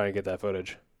started to try and get that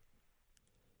footage?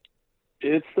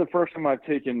 It's the first time I've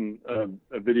taken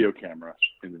a video camera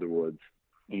into the woods,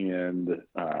 and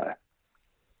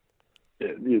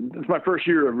it's my first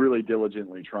year of really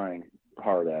diligently trying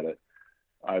hard at it.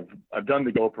 I've done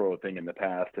the GoPro thing in the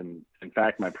past, and in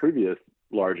fact, my previous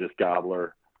largest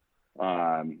gobbler,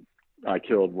 I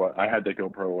killed I had the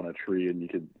GoPro on a tree, and you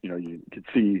could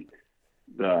see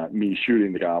me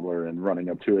shooting the gobbler and running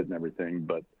up to it and everything.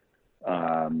 But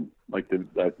I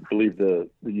believe the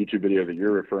YouTube video that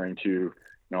you're referring to,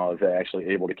 I was actually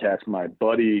able to catch my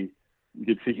buddy. You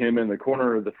could see him in the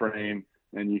corner of the frame,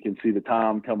 and you can see the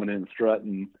tom coming in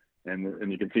strutting,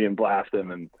 and you can see him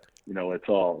blasting, and it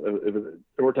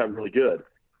worked out really good.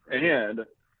 And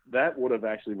that would have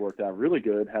actually worked out really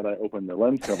good had I opened the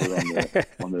lens cover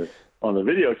on the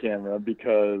video camera,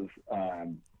 because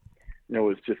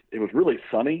it was really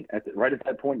sunny right at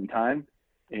that point in time,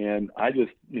 and I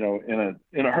just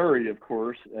in a hurry, of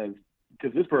course,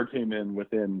 because this bird came in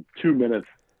within 2 minutes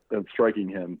of striking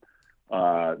him,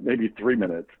 maybe 3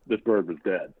 minutes, this bird was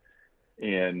dead.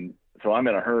 And so I'm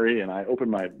in a hurry, and I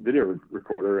opened my video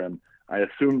recorder, and I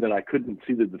assumed that I couldn't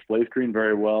see the display screen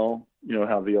very well. You know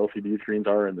how the LCD screens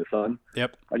are in the sun?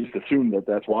 Yep. I just assumed that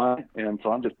that's why. And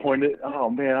so I'm just pointing. Oh,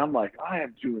 man, I'm like, I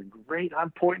am doing great. I'm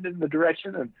pointing in the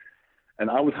direction. And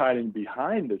I was hiding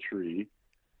behind the tree,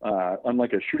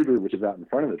 unlike a shooter, which is out in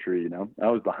front of the tree, I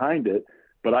was behind it.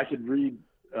 But I could read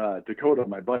Dakota,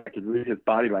 my buddy. I could read his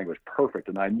body language perfect.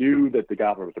 And I knew that the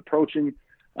gobbler was approaching.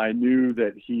 I knew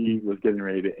that he was getting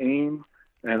ready to aim.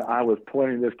 And I was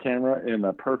pointing this camera in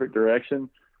the perfect direction,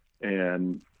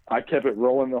 and I kept it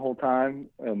rolling the whole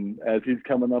time. And as he's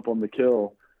coming up on the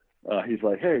kill, he's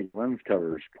like, "Hey, lens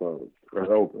cover's closed,"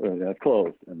 or "Oh, that's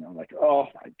closed." And I'm like, "Oh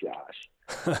my gosh,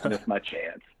 missed my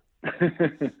chance."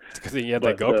 It's because you had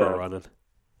that GoPro running.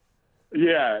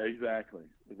 Yeah, exactly.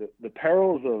 The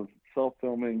perils of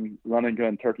self-filming, run and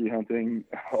gun turkey hunting.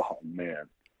 Oh man,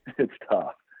 it's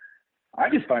tough. I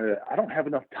just find that I don't have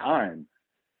enough time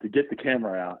to get the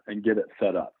camera out and get it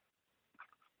set up.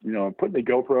 Putting the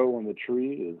GoPro on the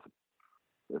tree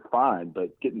is fine,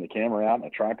 but getting the camera out and a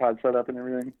tripod set up and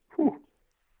everything, whew.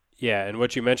 Yeah, and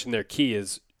what you mentioned there, key,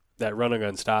 is that run and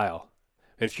gun style.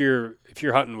 If you're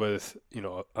hunting with,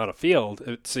 on a field,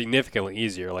 it's significantly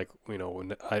easier, like,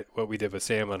 what we did with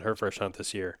Sam on her first hunt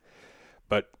this year.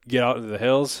 But get out into the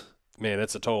hills, man,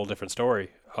 it's a total different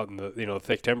story out in the,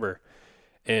 thick timber.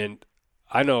 And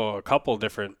I know a couple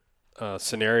different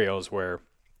scenarios where,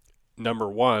 number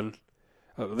one,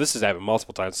 this has happened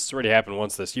multiple times. It's already happened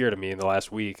once this year to me in the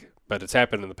last week, but it's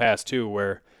happened in the past too,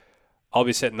 where I'll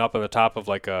be sitting up on the top of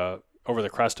over the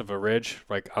crest of a ridge,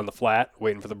 like on the flat,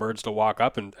 waiting for the birds to walk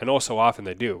up, and oh, so often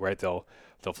they do, right? They'll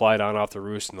fly down off the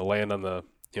roost and they'll land on the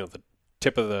the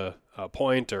tip of the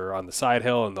point or on the side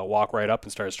hill, and they'll walk right up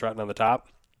and start strutting on the top.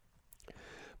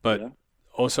 But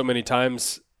so many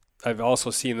times I've also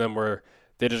seen them where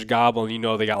they just gobble,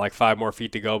 and they got like 5 more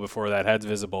feet to go before that head's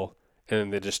visible,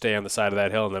 and they just stay on the side of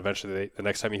that hill, and eventually the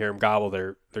next time you hear them gobble,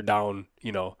 they're down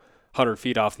 100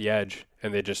 feet off the edge,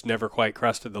 and they just never quite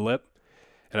crested the lip.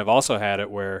 And I've also had it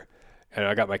where, and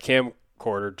I got my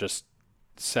camcorder just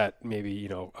set maybe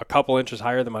a couple inches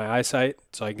higher than my eyesight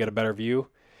so I can get a better view,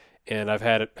 and I've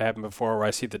had it happen before where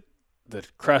I see the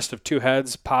crest of 2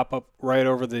 heads pop up right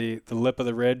over the lip of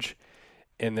the ridge,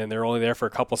 and then they're only there for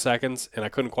a couple seconds, and I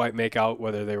couldn't quite make out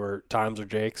whether they were Toms or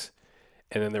Jakes.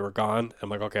 and then they were gone. I'm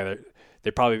like, okay,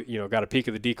 they probably, got a peek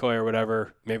of the decoy or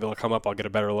whatever. Maybe they'll come up. I'll get a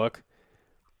better look.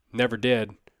 Never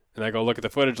did. And I go look at the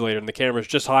footage later, and the camera's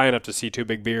just high enough to see two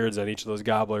big beards on each of those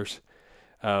gobblers.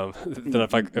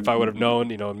 That if I would have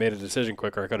known, and made a decision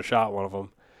quicker, I could have shot one of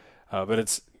them. But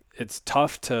it's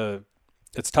tough to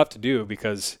do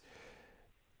because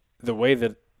the way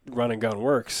that run and gun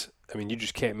works, I mean, you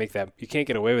just can't make that. You can't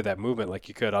get away with that movement like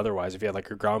you could otherwise if you had like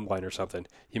your ground blind or something.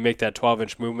 You make that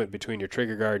 12-inch movement between your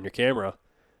trigger guard and your camera,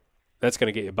 that's going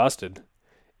to get you busted.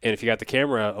 And if you got the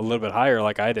camera a little bit higher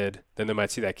like I did, then they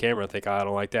might see that camera and think, oh, I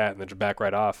don't like that, and then just back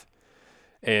right off.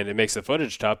 And it makes the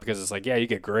footage tough because it's like, yeah, you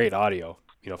get great audio,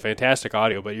 fantastic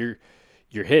audio, but you're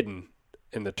hidden,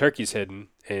 and the turkey's hidden,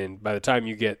 and by the time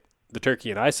you get the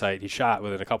turkey in eyesight, he's shot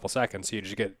within a couple seconds, so you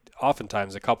just get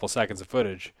oftentimes a couple seconds of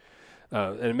footage,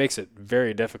 and it makes it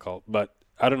very difficult. But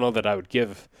I don't know that I would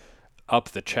give up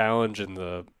the challenge and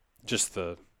the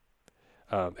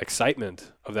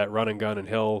excitement of that run and gun and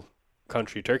hill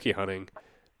country turkey hunting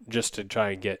just to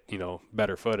try and get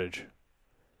better footage.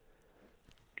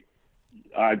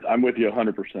 I'm with you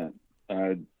 100%.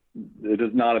 It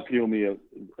does not appeal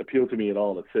to me at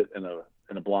all to sit in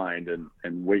a blind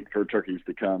and wait for turkeys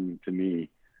to come to me.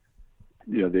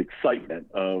 The excitement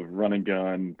of run and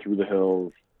gun through the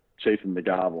hills, chasing the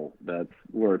gobble, that's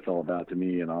where it's all about to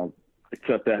me. And I'll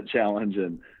accept that challenge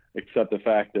and accept the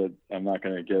fact that I'm not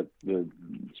going to get the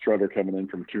strutter coming in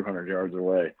from 200 yards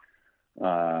away.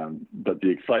 But the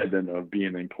excitement of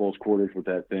being in close quarters with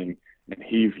that thing, and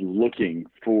he's looking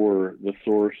for the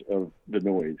source of the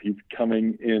noise. He's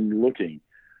coming in looking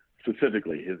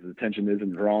specifically. His attention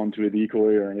isn't drawn to a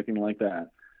decoy or anything like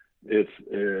that. It's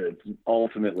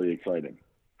ultimately exciting.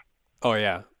 Oh,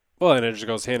 yeah. Well, and it just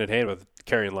goes hand in hand with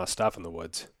carrying less stuff in the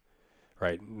woods,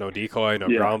 right? No decoy, no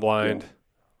ground blind. Yeah.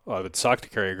 Well, it would suck to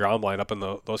carry a ground blind up in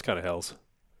those kind of hills.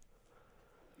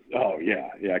 Oh, yeah.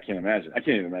 Yeah, I can't imagine. I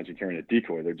can't even imagine carrying a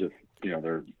decoy. They're just,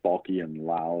 they're bulky and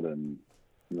loud, and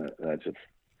that's just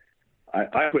 –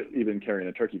 I quit even carrying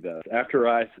a turkey vest. After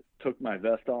I took my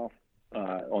vest off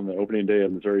on the opening day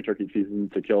of Missouri turkey season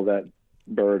to kill that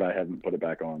bird, I haven't put it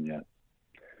back on yet.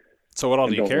 So what all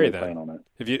do you carry really then? On it.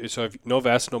 If no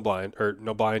vest, no blind,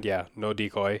 no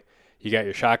decoy. You got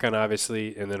your shotgun,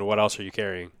 obviously, and then what else are you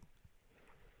carrying?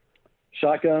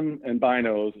 Shotgun and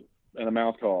binos and a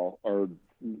mouth call are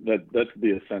that's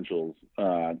the essentials.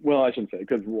 Well, I shouldn't say,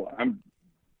 because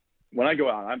when I go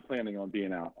out, I'm planning on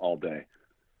being out all day.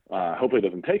 Hopefully it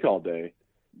doesn't take all day,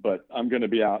 but I'm going to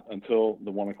be out until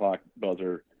the 1 o'clock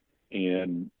buzzer,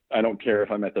 and I don't care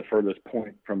if I'm at the furthest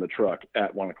point from the truck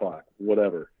at 1 o'clock,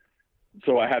 whatever.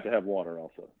 So I have to have water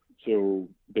also. So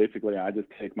basically I just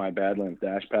take my Badlands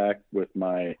dash pack with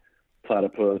my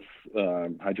platypus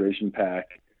hydration pack,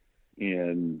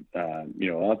 and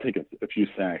I'll take a few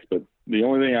snacks, but the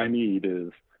only thing I need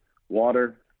is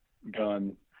water,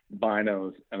 gun,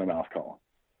 binos, and a mouth call.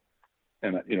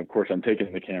 And of course I'm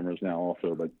taking the cameras now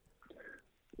also, but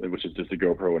which is just a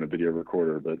GoPro and a video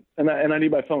recorder, but and I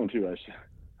need my phone too.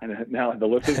 Now the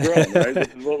list is growing, right?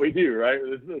 This is what we do, right?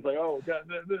 It's like, oh God,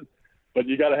 this. But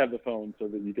you got to have the phone so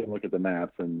that you can look at the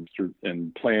maps and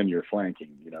plan your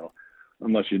flanking,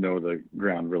 unless you know the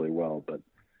ground really well. But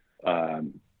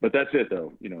that's it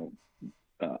though,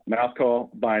 mouth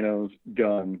call, binos,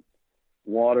 gun,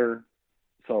 water,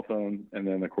 cell phone, and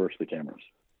then of course the cameras.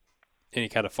 Any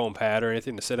kind of foam pad or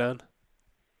anything to sit on?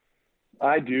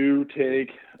 I do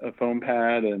take a foam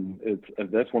pad, and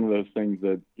that's one of those things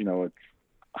that, it's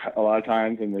a lot of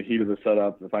times in the heat of the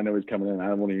setup, if I know he's coming in,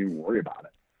 I won't even worry about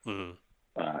it. Mm-hmm.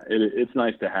 It's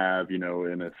nice to have,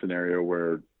 in a scenario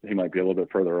where he might be a little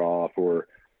bit further off, or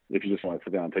if you just want to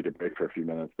sit down and take a break for a few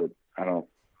minutes. But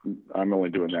I'm only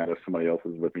doing that if somebody else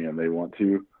is with me and they want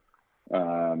to.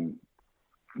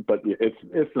 But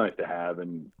it's nice to have,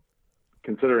 and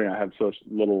considering I have such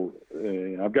little,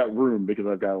 I've got room because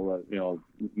I've got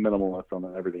minimalist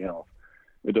on everything else.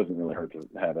 It doesn't really hurt to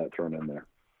have that thrown in there.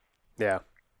 Yeah,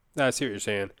 I see what you're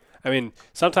saying. I mean,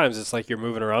 sometimes it's like you're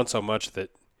moving around so much that,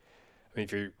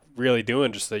 if you're really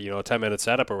doing just a 10-minute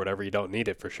setup or whatever, you don't need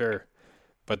it for sure.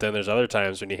 But then there's other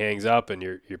times when he hangs up and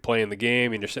you're playing the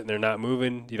game and you're sitting there not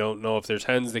moving. You don't know if there's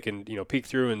hens that can peek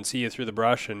through and see you through the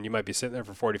brush, and you might be sitting there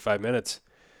for 45 minutes.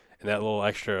 And that little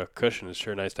extra cushion is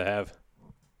sure nice to have.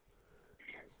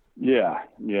 Yeah,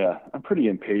 I'm pretty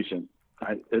impatient.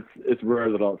 It's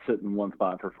rare that I'll sit in one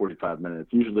spot for 45 minutes.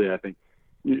 Usually, I think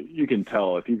you can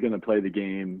tell if he's going to play the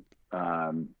game.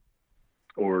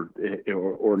 Or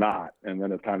not, and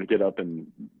then it's time to get up and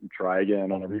try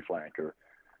again on a reflank, or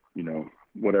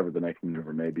whatever the next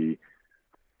maneuver may be.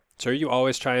 So are you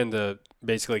always trying to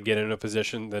basically get in a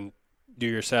position, then do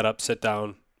your setup, sit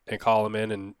down, and call him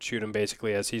in and shoot him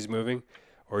basically as he's moving?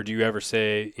 Or do you ever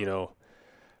say,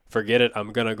 forget it,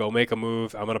 I'm going to go make a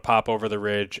move, I'm going to pop over the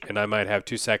ridge, and I might have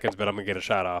 2 seconds, but I'm going to get a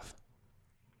shot off?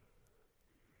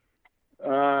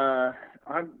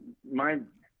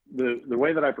 The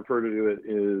way that I prefer to do it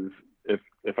is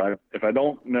if I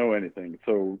don't know anything,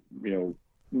 so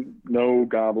no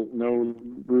gobble, no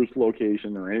roost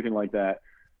location or anything like that.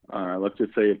 Let's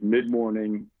just say it's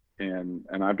mid-morning and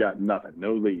I've got nothing,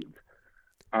 no leads.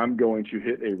 I'm going to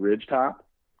hit a ridgetop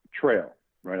trail,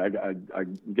 right? I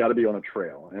got to be on a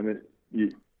trail, and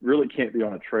you really can't be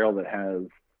on a trail that has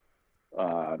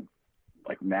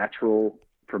like natural,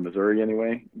 for Missouri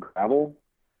anyway, gravel,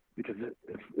 because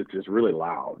it's just really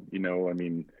loud. I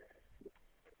mean,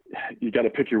 you got to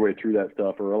pick your way through that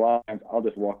stuff, or a lot of times I'll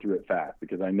just walk through it fast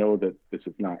because I know that this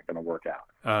is not going to work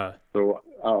out. So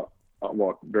I'll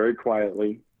walk very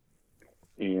quietly,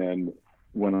 and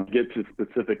when I get to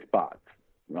specific spots,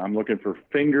 I'm looking for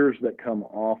fingers that come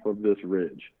off of this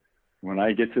ridge. When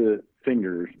I get to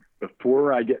fingers,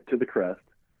 before I get to the crest,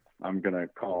 I'm going to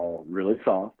call really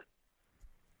soft,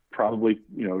 probably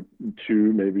 2,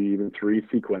 maybe even 3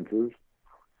 sequences.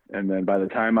 And then by the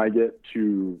time I get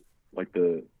to like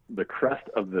the crest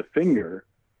of the finger,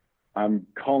 I'm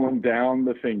calling down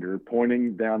the finger,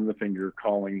 pointing down the finger,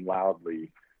 calling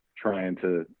loudly, trying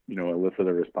to elicit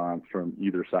a response from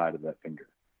either side of that finger.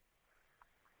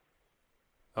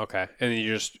 Okay. And then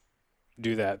you just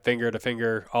do that finger to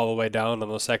finger all the way down on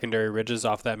those secondary ridges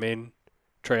off that main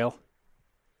trail?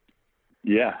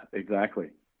 Yeah, exactly.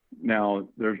 Now,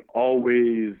 there's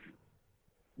always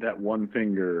that one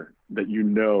finger that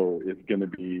is going to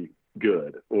be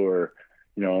good, or,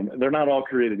 they're not all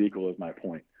created equal is my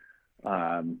point.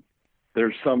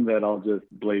 There's some that I'll just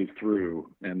blaze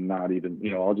through and not even,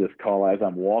 I'll just call as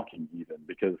I'm walking even,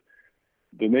 because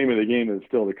the name of the game is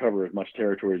still to cover as much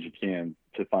territory as you can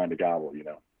to find a gobble,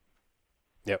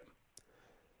 Yep.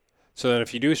 So then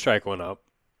if you do strike one up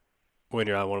when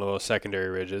you're on one of those secondary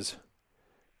ridges,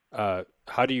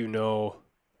 how do you know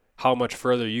how much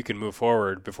further you can move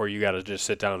forward before you got to just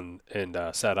sit down and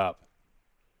set up?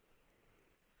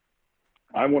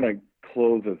 I want to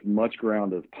close as much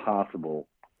ground as possible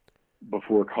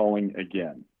before calling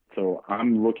again. So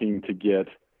I'm looking to get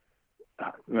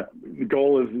the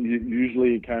goal is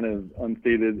usually kind of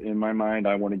unstated in my mind.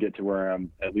 I want to get to where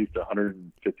I'm at least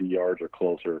 150 yards or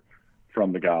closer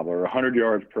from the gobbler, 100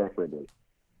 yards preferably.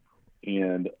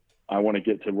 And I want to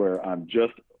get to where I'm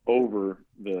just over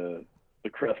the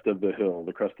crest of the hill,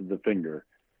 the crest of the finger,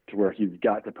 to where he's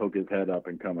got to poke his head up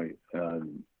and come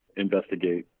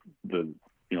investigate the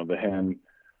hen.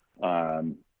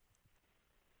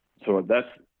 So that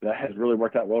has really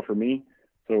worked out well for me.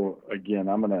 So again,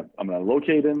 I'm gonna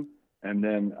locate him, and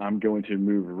then I'm going to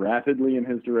move rapidly in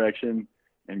his direction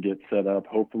and get set up,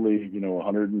 hopefully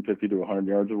 150 to 100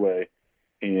 yards away.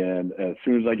 And as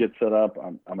soon as I get set up,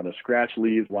 I'm going to scratch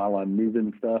leaves while I'm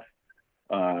moving stuff,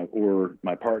 or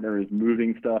my partner is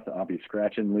moving stuff. I'll be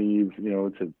scratching leaves, to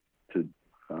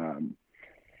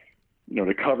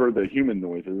cover the human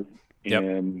noises. Yep.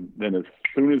 And then as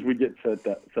soon as we get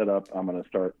set up, I'm going to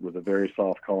start with a very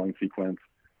soft calling sequence.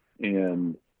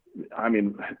 And I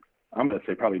mean, I'm going to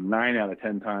say probably 9 out of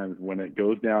 10 times when it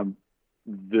goes down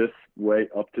this way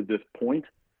up to this point,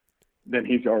 then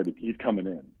he's coming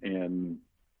in. And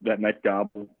that next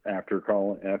gobble after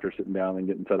sitting down and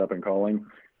getting set up and calling,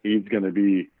 he's going to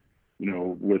be,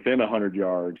 within 100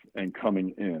 yards and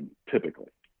coming in typically.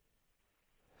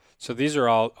 So these are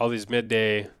all these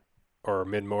midday or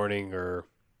mid-morning, or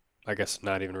I guess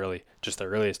not even really, just the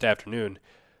earliest afternoon.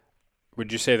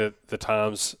 Would you say that the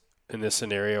toms in this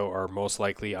scenario are most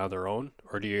likely on their own?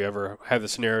 Or do you ever have the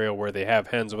scenario where they have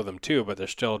hens with them too, but they're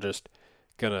still just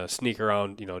going to sneak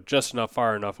around, just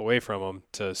far enough away from them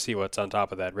to see what's on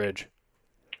top of that ridge?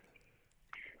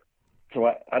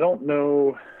 So I don't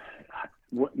know.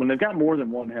 When they've got more than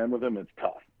one hen with them, it's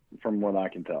tough from what I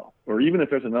can tell. Or even if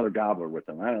there's another gobbler with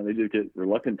them, I don't know, they just get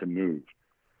reluctant to move.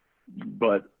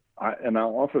 But I'll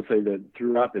also say that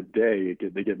throughout the day,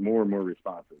 they get more and more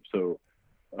responsive. So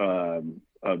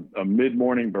a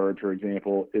mid-morning bird, for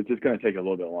example, it's just going to take a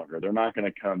little bit longer. They're not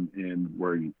going to come in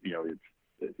where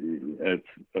it's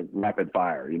a rapid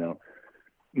fire.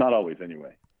 Not always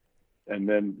anyway. And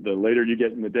then the later you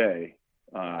get in the day,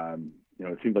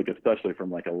 it seems like especially from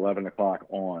like 11 o'clock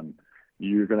on,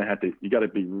 you got to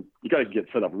get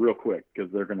set up real quick,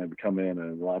 because they're going to come in,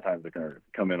 and a lot of times they're going to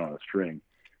come in on a string.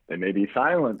 They may be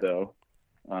silent though.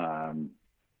 So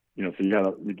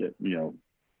you get,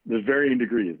 there's varying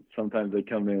degrees. Sometimes they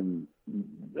come in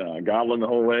gobbling the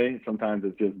whole way. Sometimes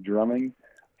it's just drumming.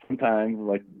 Sometimes,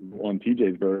 like on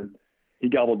TJ's bird, he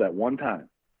gobbled that one time,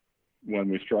 when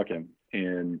we struck him,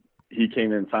 and he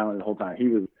came in silent the whole time. He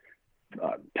was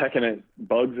pecking at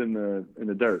bugs in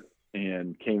the dirt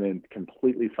and came in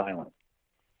completely silent.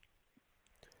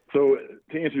 So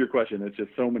to answer your question, it's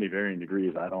just so many varying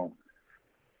degrees. I don't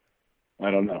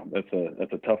know. That's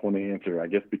a tough one to answer, I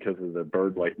guess, because of the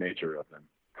bird-like nature of them.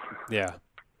 Yeah.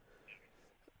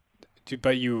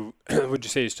 But would you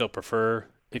say you still prefer,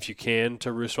 if you can,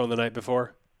 to roost one the night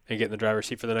before and get in the driver's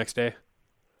seat for the next day?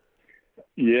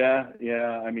 Yeah.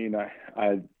 I mean,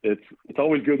 it's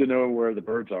always good to know where the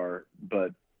birds are,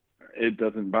 but it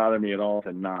doesn't bother me at all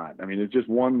to not. I mean, it's just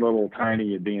one little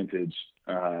tiny advantage.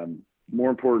 More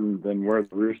important than where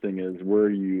the roosting is where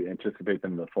you anticipate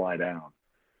them to fly down,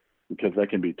 because that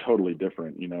can be totally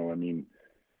different. You know, I mean,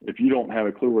 if you don't have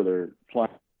a clue where they're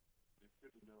flying,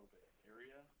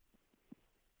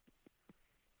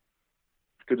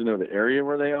 it's good to know the area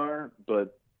where they are,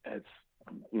 but it's,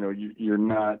 you know, you're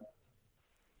not,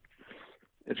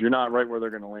 if you're not right where they're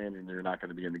going to land, and you're not going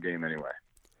to be in the game anyway.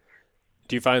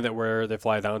 Do you find that where they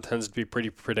fly down tends to be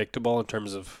pretty predictable in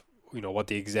terms of, you know, what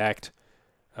the exact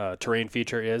terrain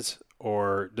feature is,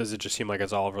 or does it just seem like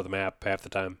it's all over the map half the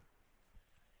time?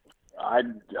 I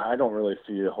don't really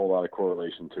see a whole lot of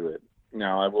correlation to it.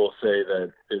 Now, I will say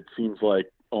that it seems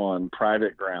like on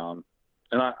private ground,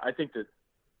 and I think that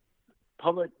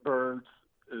public birds,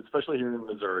 especially here in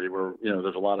Missouri, where, you know,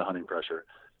 there's a lot of hunting pressure,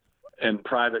 and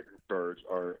private birds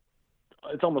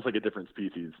it's almost like a different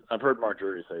species. I've heard Mark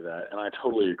Drury say that, and I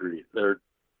totally agree. They're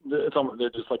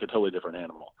just like a totally different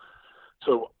animal.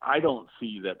 So I don't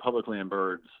see that public land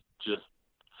birds just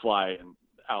fly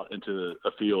out into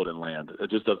a field and land. It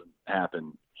just doesn't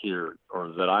happen here,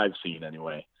 or that I've seen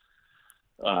anyway.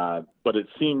 But it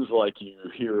seems like you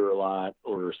hear a lot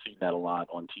or see that a lot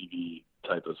on TV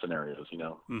type of scenarios, you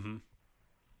know? Mm-hmm.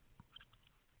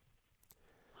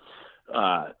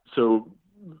 So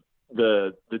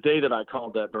the day that I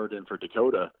called that bird in for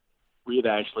Dakota, we had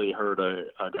actually heard a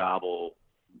gobble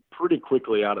pretty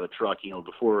quickly out of the truck, you know,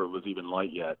 before it was even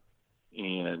light yet.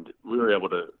 And we were able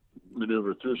to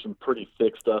maneuver through some pretty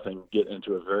thick stuff and get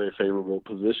into a very favorable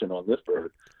position on this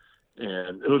bird.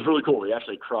 And it was really cool. We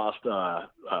actually crossed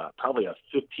probably a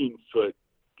 15-foot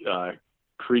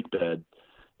creek bed,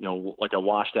 you know, like a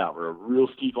washed out. We were real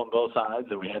steep on both sides,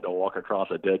 and we had to walk across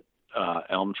a dead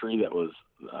elm tree that was,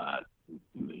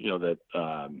 you know, that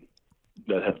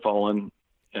had fallen.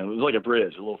 And it was like a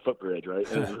bridge, a little footbridge, right?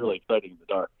 And it was really exciting in the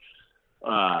dark.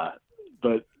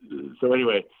 But so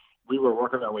anyway, we were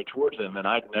working our way towards him, and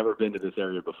I'd never been to this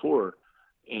area before.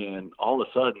 And all of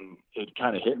a sudden, it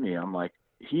kind of hit me. I'm like,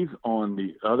 he's on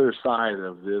the other side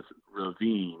of this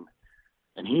ravine,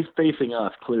 and he's facing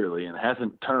us clearly and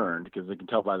hasn't turned, because they can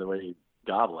tell by the way he's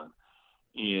gobbling.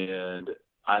 And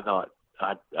I thought,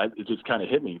 it just kind of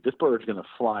hit me. This bird's going to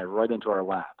fly right into our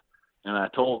lap. And I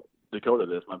told Dakota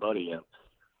this, my buddy, and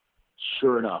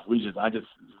sure enough, we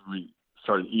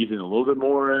started easing a little bit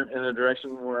more in the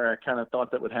direction where I kind of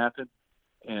thought that would happen.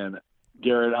 And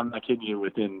Garrett, I'm not kidding you,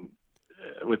 within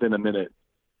a minute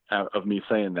of me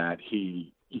saying that,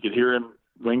 you could hear him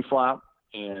wing flop,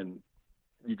 and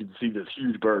you could see this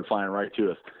huge bird flying right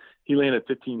to us. He landed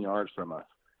 15 yards from us,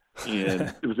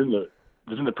 and it was in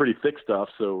the pretty thick stuff.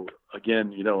 So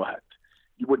again, you know,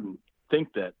 you wouldn't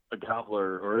think that a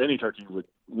gobbler or any turkey would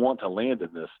want to land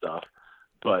in this stuff.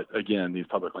 But again, these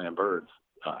public land birds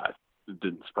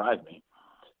didn't surprise me.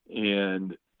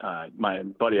 And my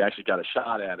buddy actually got a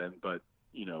shot at him, but,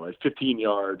 you know, at 15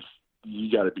 yards,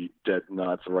 you got to be dead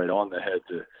nuts right on the head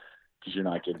because you're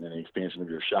not getting any expansion of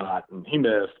your shot. And he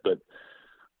missed, but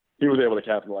he was able to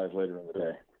capitalize later in the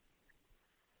day.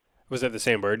 Was that the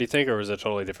same bird, do you think, or was it a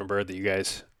totally different bird that you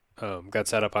guys got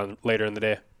set up on later in the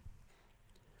day?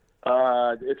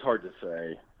 It's hard to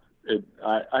say.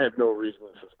 I have no reason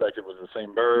to suspect it was the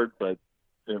same bird, but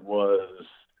it was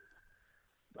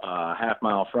a half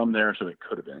mile from there, so it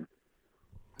could have been.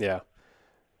 Yeah.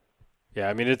 Yeah,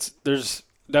 I mean, there's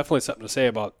definitely something to say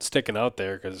about sticking out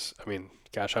there, because, I mean,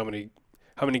 gosh, how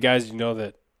many guys do you know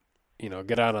that, you know,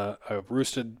 get on a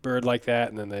roosted bird like that,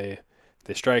 and then they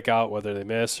strike out, whether they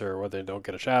miss or whether they don't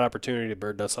get a shot opportunity, the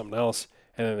bird does something else,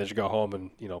 and then they just go home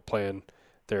and, you know, plan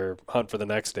their hunt for the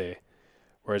next day.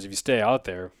 Whereas if you stay out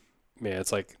there, man,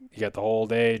 it's like you got the whole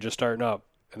day just starting up,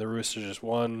 and the roost is just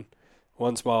one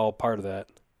small part of that.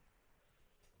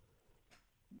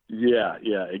 Yeah,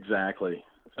 exactly.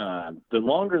 The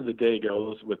longer the day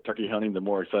goes with turkey hunting, the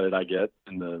more excited I get,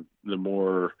 and the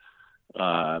more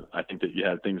I think that you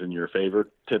have things in your favor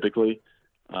typically.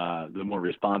 The more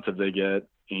responsive they get,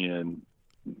 and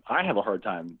I have a hard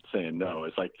time saying no.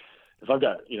 It's like if I've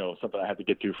got, you know, something I have to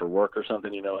get to for work or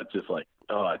something, you know, it's just like,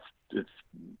 oh,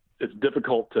 it's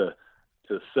difficult to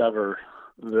to sever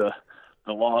the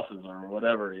losses or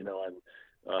whatever, you know.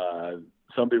 And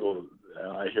some people,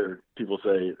 I hear people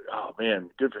say, "Oh man,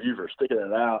 good for you for sticking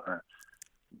it out." Or,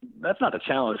 that's not the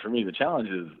challenge for me. The challenge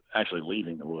is actually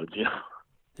leaving the woods, you know.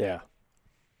 Yeah.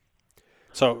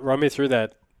 So run me through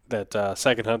that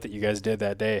second hunt that you guys did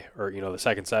that day, or the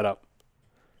second setup.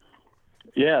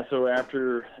 Yeah. So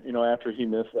after he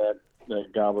missed that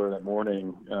gobbler that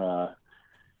morning,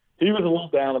 he was a little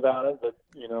down about it, but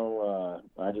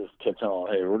I just kept telling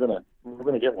him, "Hey, we're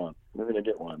gonna get one. We're gonna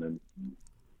get one," and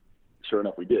sure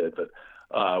enough, we did.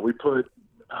 But we put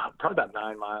probably about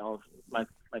 9 miles. My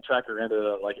tracker ended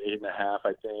at like 8.5,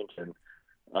 I think, and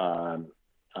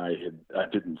I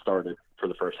didn't start it for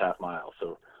the first half mile.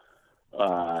 So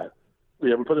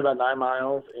we put about 9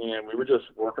 miles, and we were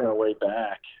just working our way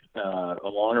back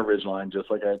along a ridgeline, just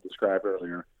like I had described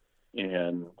earlier.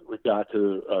 And we got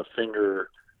to a finger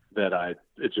that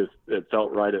it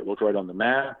felt right. It looked right on the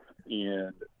map,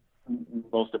 and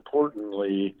most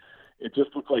importantly, it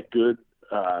just looked like good,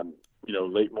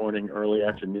 late morning, early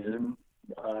afternoon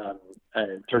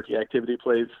turkey activity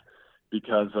place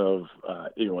because of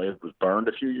it was burned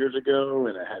a few years ago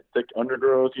and it had thick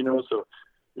undergrowth, so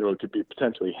it could be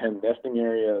potentially hen nesting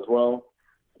area as well.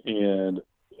 And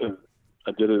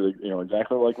I did it,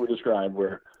 exactly like we described,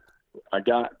 where I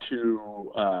got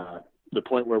to the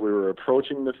point where we were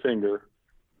approaching the finger,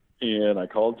 and I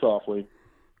called softly,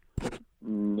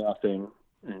 nothing,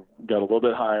 and got a little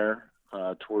bit higher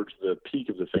towards the peak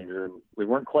of the finger, and we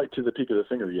weren't quite to the peak of the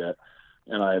finger yet.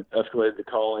 And I escalated the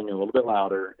calling a little bit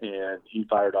louder, and he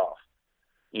fired off.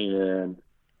 And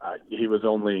he was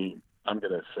only, I'm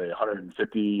going to say,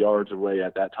 150 yards away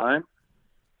at that time.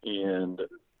 And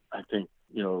I think,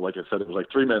 like I said, it was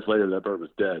like 3 minutes later that bird was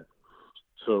dead.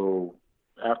 So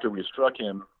after we struck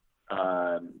him,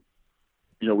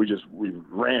 we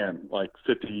ran like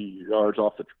 50 yards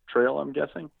off the trail, I'm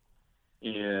guessing,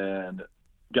 and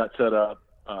got set up,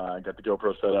 got the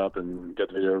GoPro set up and got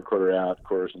the video recorder out, of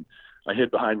course. And I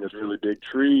hid behind this really big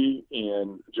tree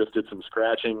and just did some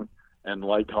scratching and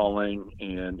light calling,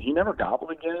 and he never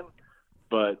gobbled again,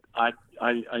 but I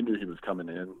knew he was coming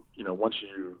in. Once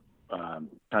you kind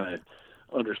of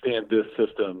understand this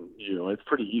system, it's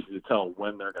pretty easy to tell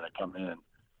when they're going to come in.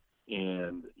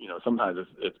 And, sometimes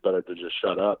it's better to just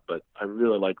shut up, but I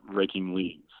really like raking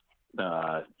leaves,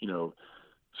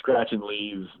 scratching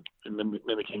leaves,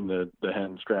 mimicking the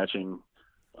hen scratching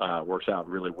works out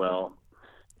really well.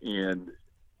 And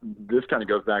this kind of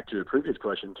goes back to a previous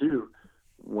question too.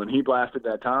 When he blasted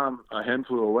that tom, a hen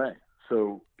flew away.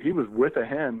 So he was with a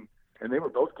hen, and they were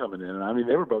both coming in. And I mean,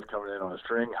 they were both coming in on a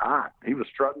string hot. He was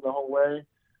strutting the whole way,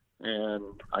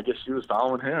 and I guess she was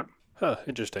following him. Huh,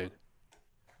 interesting.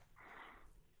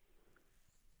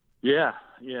 Yeah.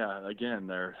 Again,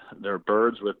 they're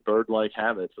birds with bird-like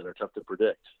habits that are tough to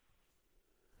predict.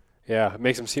 Yeah, it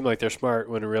makes them seem like they're smart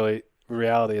when in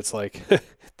reality it's like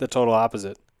the total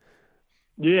opposite.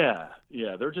 Yeah,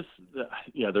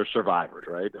 they're survivors,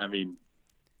 right? I mean,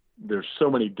 there's so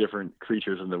many different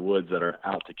creatures in the woods that are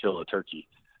out to kill a turkey.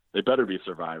 They better be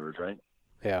survivors, right?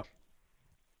 Yeah.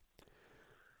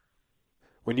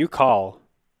 When you call,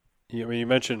 when you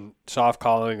mentioned soft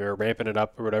calling or ramping it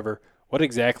up or whatever, what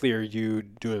exactly are you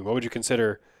doing? What would you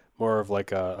consider more of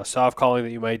like a soft calling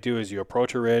that you might do as you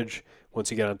approach a ridge?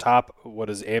 Once you get on top, what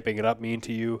does amping it up mean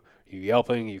to you? Are you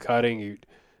yelping? Are you cutting? Are you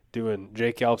doing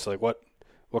Jake yelps? Like what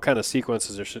kind of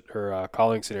sequences or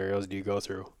calling scenarios do you go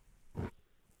through?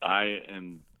 I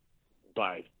am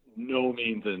by no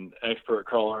means an expert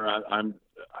caller.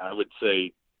 I would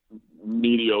say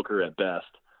mediocre at best.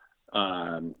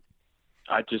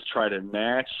 I just try to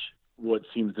match what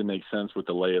seems to make sense with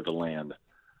the lay of the land.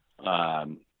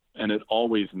 And it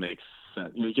always makes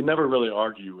sense. You can never really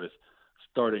argue with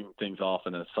starting things off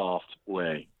in a soft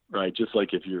way, right? Just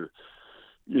like if you're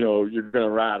going to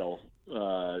rattle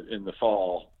in the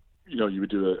fall, you would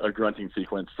do a grunting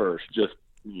sequence first. Just,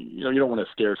 you don't want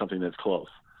to scare something that's close.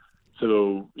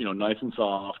 So, nice and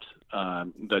soft,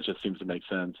 that just seems to make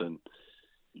sense. And,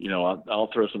 I'll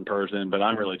throw some purrs in, but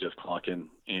I'm really just clucking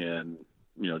and,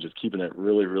 just keeping it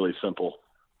really, really simple.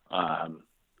 I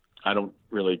don't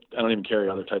even carry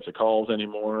other types of calls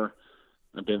anymore.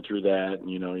 I've been through that. And,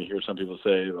 you hear some people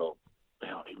say, well,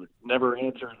 he would never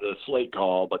answer the slate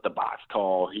call, but the box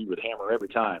call, he would hammer every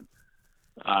time.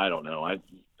 I don't know.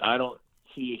 I don't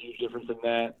see a huge difference in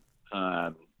that.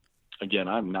 Again,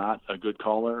 I'm not a good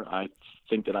caller. I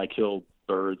think that I kill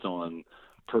birds on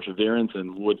perseverance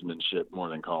and woodsmanship more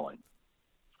than calling.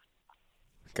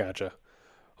 Gotcha.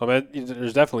 Well, man,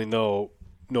 there's definitely no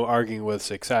arguing with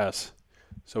success.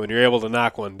 So when you're able to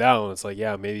knock one down, it's like,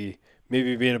 yeah, maybe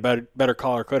maybe being a better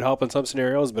caller could help in some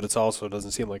scenarios, but it also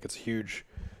doesn't seem like it's a huge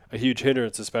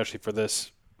hindrance, especially for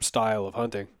this style of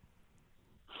hunting.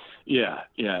 Yeah,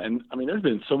 and I mean, there's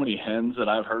been so many hens that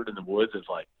I've heard in the woods. It's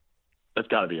like, that's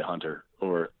got to be a hunter,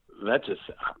 or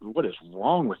what is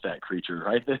wrong with that creature,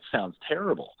 right? That sounds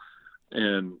terrible.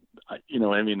 And I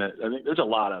think there's a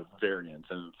lot of variance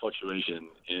and fluctuation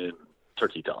in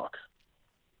turkey talk.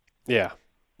 Yeah,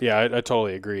 I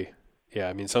totally agree. Yeah,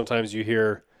 I mean, sometimes you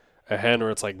hear a hen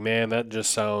where it's like, man, that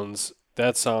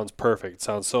sounds perfect. It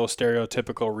sounds so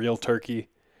stereotypical, real turkey.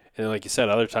 And like you said,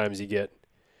 other times you get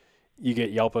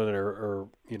yelping or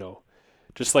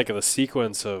just like the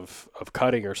sequence of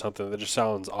cutting or something that just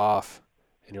sounds off.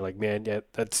 And you're like, man, yeah,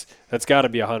 that's got to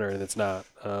be a hunter, and it's not.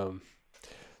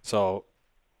 So,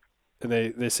 and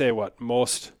they say what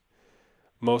most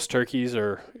turkeys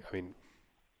are. I mean,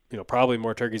 probably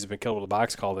more turkeys have been killed with a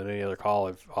box call than any other call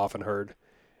I've often heard.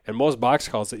 And most box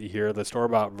calls that you hear, the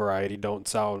store-bought variety, don't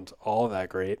sound all that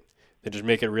great. They just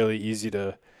make it really easy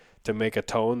to make a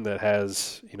tone that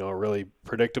has, a really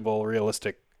predictable,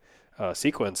 realistic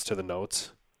sequence to the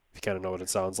notes, if you kind of know what it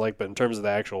sounds like. But in terms of the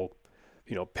actual,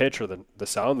 pitch or the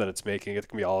sound that it's making, it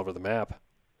can be all over the map.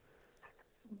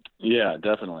 Yeah,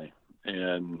 definitely.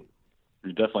 And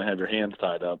you definitely have your hands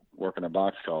tied up working a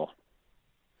box call.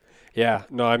 Yeah,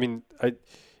 no, I mean,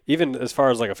 even as far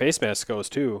as like a face mask goes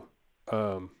too,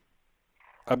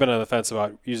 I've been on the fence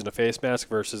about using a face mask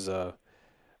versus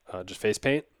just face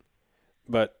paint.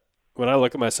 But when I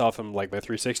look at myself in like my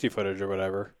 360 footage or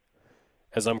whatever,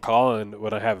 as I'm calling,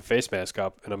 when I have a face mask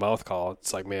up and a mouth call,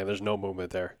 it's like, man, there's no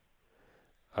movement there.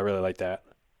 I really like that.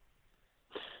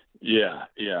 Yeah,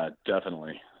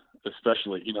 definitely.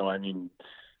 Especially,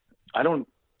 I don't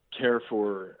care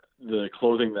for the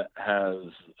clothing that has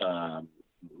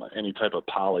any type of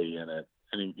poly in it.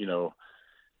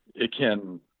 It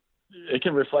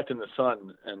can reflect in the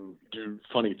sun and do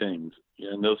funny things.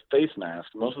 And those face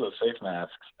masks, most of those face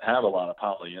masks have a lot of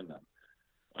poly in them.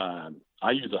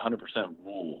 I use 100%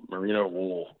 wool, merino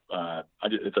wool.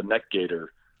 It's a neck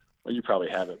gaiter. Well, you probably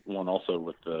have one also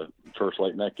with the First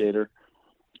Light neck gaiter.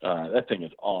 That thing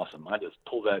is awesome. I just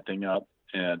pull that thing up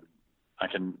and I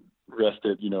can rest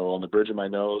it, on the bridge of my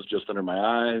nose, just under my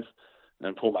eyes,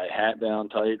 and pull my hat down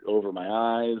tight over my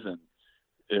eyes. And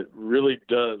it really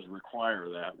does require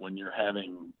that when you're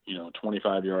having,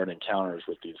 25-yard encounters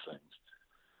with these things.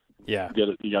 Yeah. You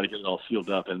got to get it all sealed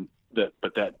up. And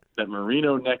that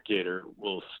merino neck gaiter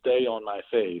will stay on my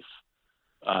face.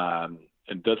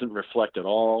 It doesn't reflect at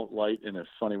all light in a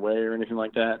funny way or anything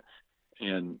like that.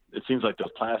 And it seems like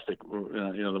those plastic,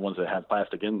 the ones that have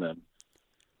plastic in them,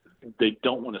 they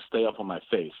don't want to stay up on my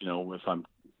face. If I'm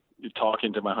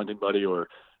talking to my hunting buddy or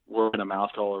working a mouth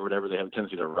call or whatever, they have a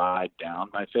tendency to ride down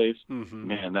my face. Mm-hmm.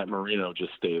 Man, that merino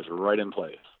just stays right in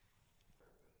place.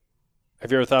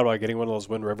 Have you ever thought about getting one of those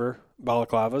Wind River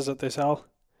balaclavas that they sell?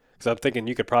 Because I'm thinking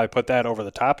you could probably put that over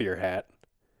the top of your hat,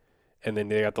 and then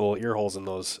they got the little ear holes in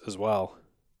those as well.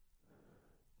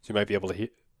 So you might be able to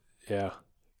yeah.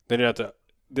 Then you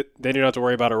don't have to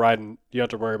worry about it riding. You don't have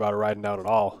to worry about it riding down at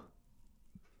all.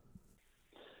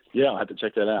 Yeah, I'll have to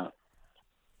check that out.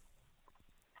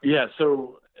 Yeah,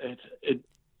 so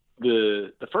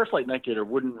the First Light neck gaiter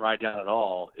wouldn't ride down at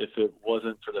all if it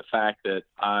wasn't for the fact that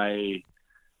I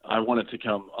want it to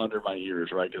come under my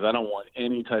ears, right? Because I don't want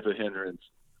any type of hindrance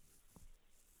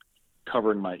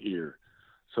covering my ear.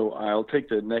 So I'll take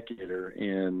the neck gaiter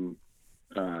and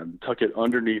tuck it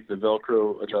underneath the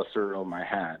Velcro adjuster on my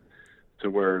hat to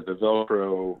where the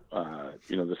Velcro,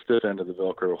 the stiff end of the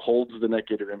Velcro holds the neck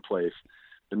gaiter in place.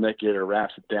 The neck gaiter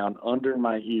wraps it down under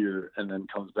my ear and then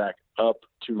comes back up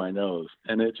to my nose,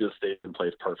 and it just stays in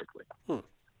place perfectly.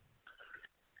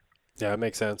 Yeah, it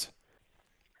makes sense.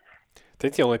 I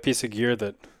think the only piece of gear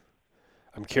that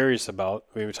I'm curious about,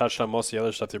 I mean, we touched on most of the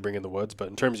other stuff they bring in the woods, but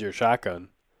in terms of your shotgun,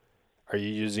 are you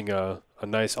using a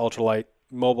nice ultralight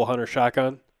mobile hunter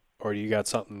shotgun, or do you got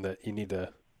something that you need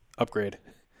to upgrade?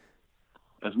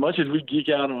 As much as we geek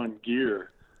out on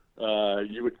gear,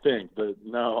 you would think, but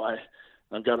no,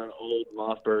 I've got an old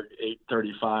Mossberg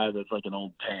 835 that's like an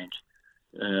old tank,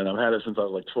 and I've had it since I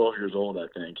was like 12 years old, I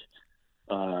think.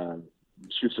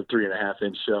 Shoots a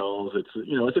 3.5-inch shells. It's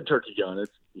it's a turkey gun.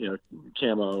 It's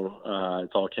camo.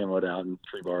 It's all camoed out in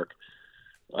tree bark.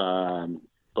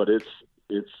 But it's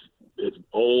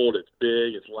old. It's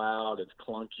big. It's loud. It's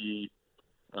clunky.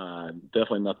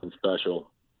 Definitely nothing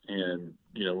special. And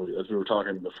as we were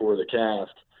talking before the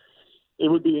cast, it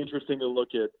would be interesting to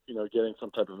look at getting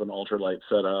some type of an ultralight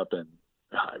setup. And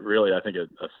really, I think a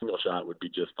single shot would be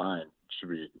just fine. Should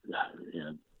be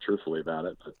truthfully about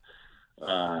it, but.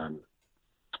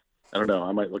 I don't know.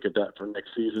 I might look at that for next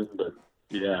season, but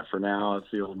yeah, for now, it's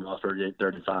the old Mossberg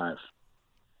 835.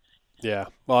 Yeah.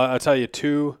 Well, I'll tell you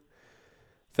two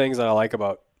things that I like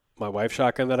about my wife's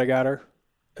shotgun that I got her.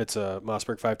 It's a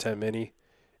Mossberg 510 Mini.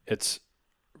 It's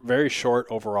very short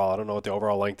overall. I don't know what the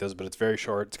overall length is, but it's very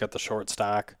short. It's got the short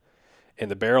stock, and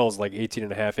the barrel is like 18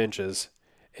 and a half inches,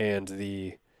 and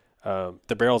the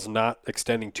barrel's not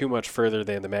extending too much further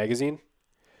than the magazine.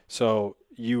 So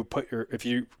if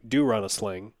you do run a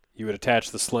sling, you would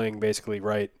attach the sling basically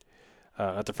right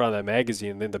at the front of that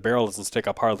magazine, and then the barrel doesn't stick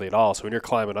up hardly at all. So when you're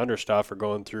climbing under stuff or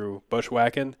going through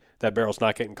bushwhacking, that barrel's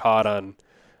not getting caught on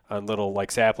little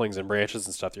like saplings and branches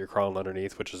and stuff that you're crawling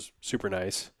underneath, which is super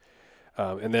nice.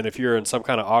 And then if you're in some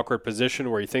kind of awkward position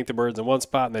where you think the bird's in one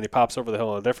spot and then he pops over the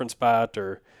hill in a different spot,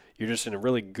 or you're just in a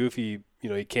really goofy,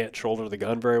 you can't shoulder the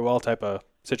gun very well type of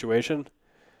situation,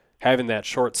 having that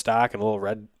short stock and a little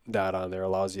red dot on there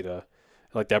allows you to,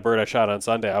 like that bird I shot on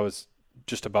Sunday, I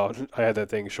had that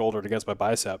thing shouldered against my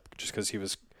bicep just because he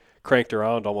was cranked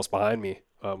around almost behind me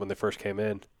when they first came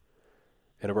in.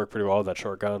 And it worked pretty well with that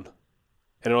short gun.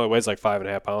 And it only weighs like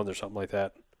 5.5 pounds or something like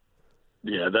that.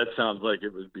 Yeah, that sounds like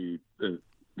it would be the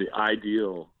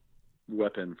ideal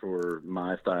weapon for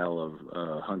my style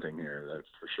of hunting here. That's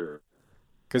for sure.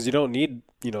 Because you don't need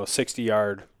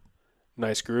 60-yard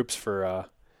nice groups for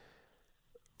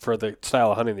the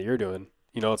style of hunting that you're doing.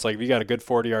 It's like if you got a good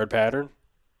 40-yard pattern,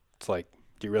 it's like,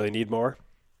 do you really need more?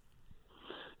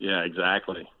 Yeah,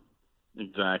 exactly,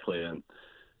 and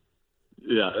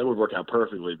yeah, that would work out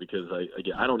perfectly because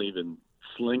I don't even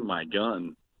sling my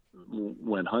gun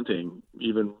when hunting,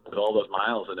 even with all those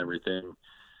miles and everything.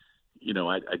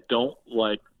 I don't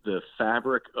like the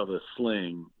fabric of a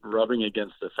sling rubbing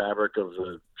against the fabric of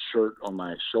the shirt on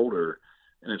my shoulder,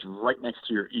 and it's right next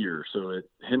to your ear, so it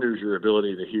hinders your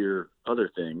ability to hear other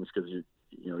things because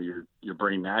your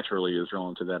brain naturally is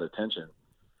drawn to that attention.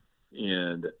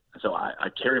 And so I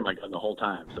carry my gun the whole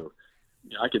time, so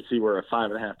I could see where a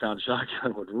 5.5 pound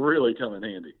shotgun would really come in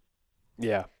handy.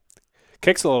 Yeah.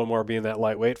 Kicks a little more being that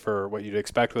lightweight for what you'd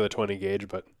expect with a 20 gauge,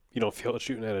 but you don't feel it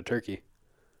shooting at a turkey.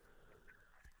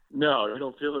 No, you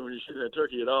don't feel it when you shoot at a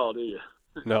turkey at all, do you?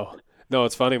 No,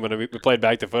 it's funny when we played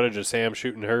back the footage of Sam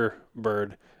shooting her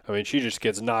bird. I mean, she just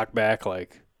gets knocked back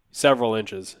like several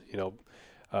inches,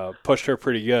 pushed her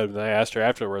pretty good. And I asked her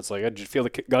afterwards, like, did you feel the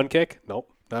gun kick?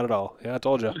 Nope, not at all. Yeah, I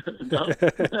told you.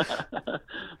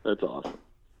 That's awesome.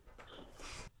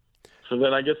 So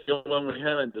then I guess the only one we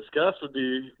haven't discussed would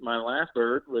be my last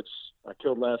bird, which I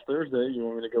killed last Thursday. You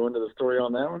want me to go into the story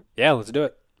on that one? Yeah, let's do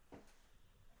it.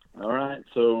 All right.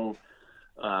 So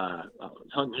I was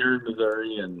hunting here in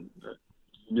Missouri, and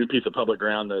a new piece of public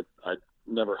ground that I'd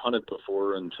never hunted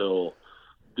before until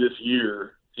this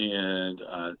year. And,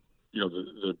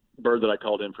 the bird that I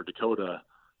called in for Dakota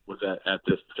was at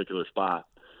this particular spot.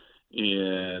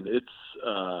 And it's,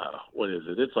 what is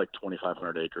it? It's like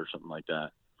 2,500 acres, something like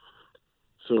that.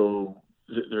 So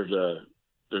there's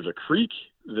a creek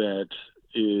that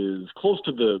is close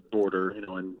to the border,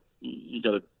 and you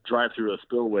got to drive through a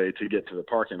spillway to get to the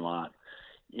parking lot.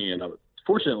 And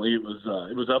fortunately, it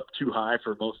was up too high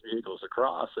for most vehicles to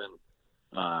cross,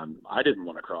 and I didn't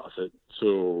want to cross it,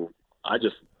 so I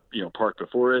just parked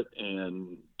before it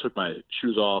and took my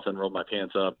shoes off and rolled my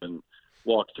pants up and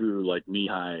walked through like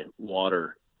knee-high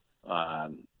water.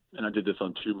 And I did this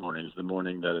on 2 mornings: the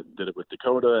morning that I did it with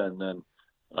Dakota, and then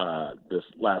this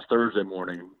last Thursday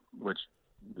morning, which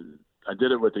I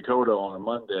did it with Dakota on a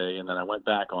Monday, and then I went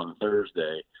back on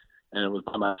Thursday, and it was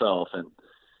by myself. And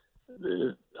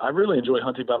I really enjoy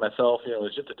hunting by myself.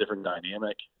 It's just a different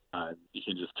dynamic. You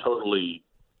can just totally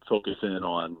focus in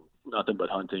on nothing but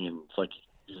hunting, and it's like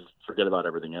you just forget about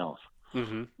everything else.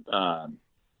 Mm-hmm.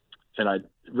 And I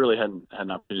really hadn't had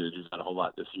an opportunity to do that a whole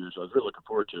lot this year, so I was really looking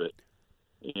forward to it.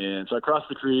 And so I crossed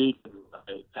the creek, and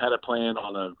I had a plan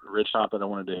on a ridge top that I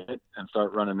wanted to hit and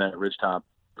start running that ridge top,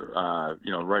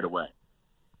 right away.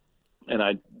 And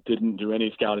I didn't do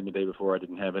any scouting the day before. I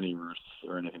didn't have any roosts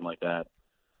or anything like that.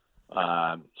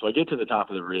 So I get to the top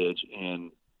of the ridge,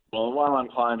 and while I'm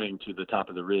climbing to the top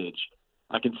of the ridge,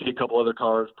 I can see a couple other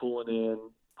cars pulling in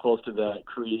close to that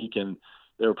creek, and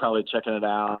they were probably checking it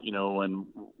out, and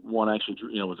one actually,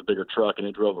 was a bigger truck, and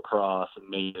it drove across and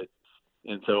made it.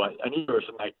 And so I knew there was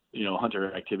some,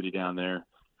 hunter activity down there.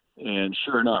 And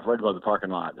sure enough, right above the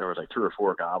parking lot, there was like 3 or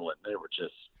 4 goblin. They were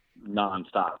just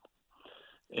nonstop.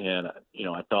 And,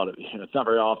 I thought, it's not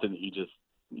very often that you just,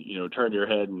 turn your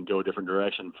head and go a different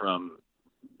direction from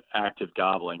active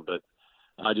gobbling. But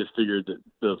I just figured that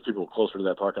those people closer to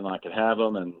that parking lot could have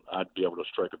them, and I'd be able to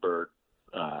strike a bird,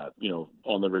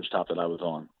 on the ridge top that I was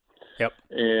on. Yep.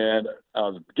 And I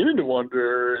was beginning to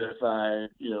wonder if I,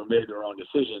 made the wrong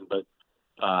decision, but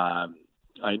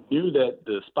I knew that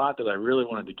the spot that I really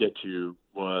wanted to get to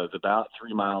was about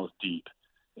 3 miles deep.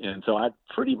 And so I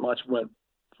pretty much went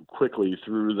quickly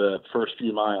through the first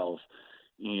few miles.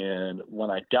 And when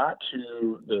I got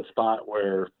to the spot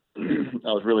where I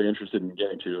was really interested in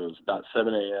getting to, it was about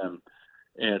 7 a.m.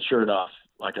 And sure enough,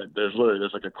 there's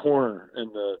like a corner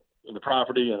in the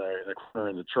property and a corner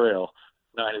in the trail,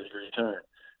 90-degree turn.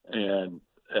 And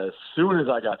as soon as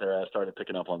I got there, I started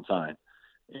picking up on sign.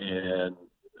 And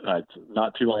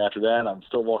not too long after that, I'm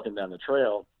still walking down the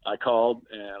trail. I called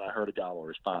and I heard a gobble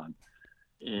respond.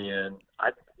 And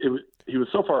he was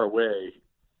so far away.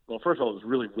 Well, first of all, it was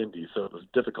really windy, so it was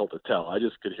difficult to tell. I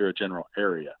just could hear a general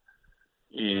area.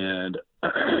 And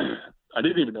I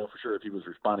didn't even know for sure if he was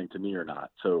responding to me or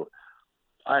not. So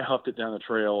I huffed it down the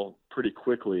trail pretty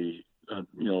quickly,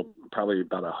 probably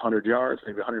about 100 yards,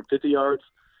 maybe 150 yards.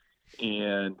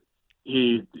 And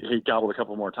he gobbled a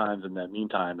couple more times in that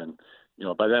meantime. And,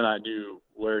 by then I knew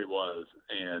where he was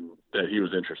and that he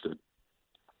was interested.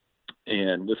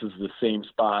 And this is the same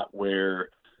spot where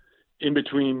in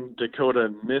between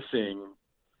Dakota missing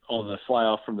on the fly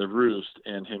off from the roost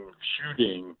and him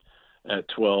shooting at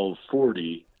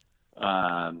 12:40,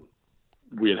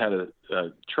 we had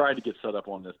tried to get set up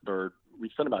on this bird. We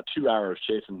spent about 2 hours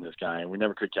chasing this guy, and we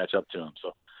never could catch up to him.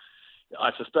 So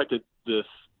I suspected this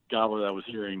gobbler that I was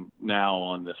hearing now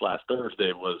on this last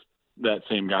Thursday was that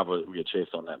same gobbler that we had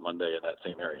chased on that Monday in that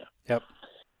same area. Yep.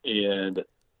 And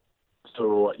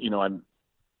so, I'm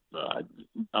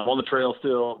on the trail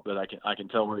still, but I can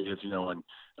tell where he is, and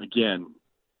again,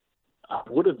 I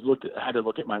would have had to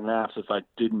look at my maps if I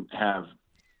didn't have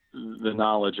the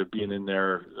knowledge of being in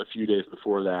there a few days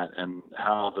before that and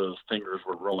how those fingers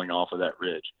were rolling off of that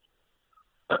ridge.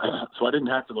 So I didn't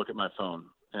have to look at my phone,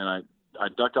 and I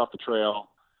ducked off the trail,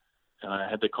 and I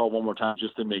had to call one more time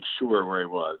just to make sure where he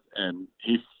was. And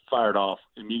he fired off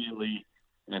immediately,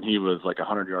 and he was like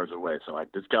 100 yards away. So I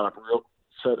just got up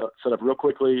set up real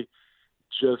quickly,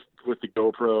 just with the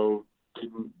GoPro,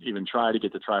 didn't even try to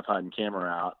get the tripod and camera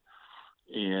out.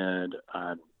 And,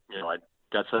 I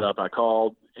got set up, I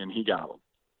called, and he gobbled.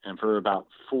 And for about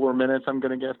 4 minutes, I'm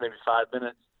going to guess, maybe 5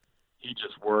 minutes, he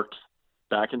just worked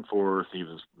back and forth.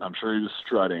 I'm sure he was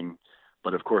strutting,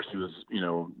 but of course he was,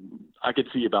 I could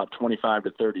see about 25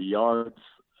 to 30 yards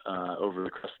over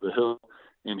the crest of the hill,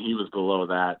 and he was below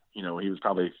that. He was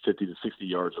probably 50 to 60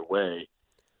 yards away,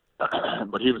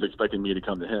 but he was expecting me to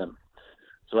come to him.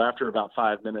 So after about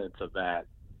 5 minutes of that,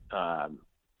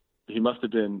 he must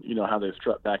have been, how they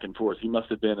strut back and forth. He must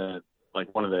have been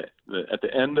one of the at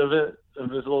the end of it, of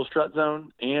this little strut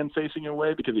zone and facing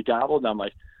away, because he gobbled. And I'm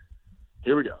like,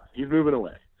 here we go. He's moving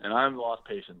away. And I've lost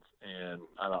patience. And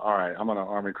I thought, all right, I'm going to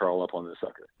army crawl up on this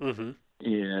sucker. Mm-hmm.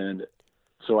 And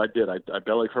so I did. I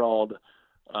belly crawled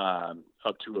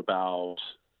up to about,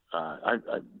 I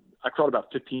crawled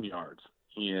about 15 yards.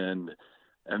 And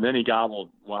then he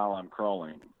gobbled while I'm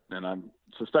crawling. And I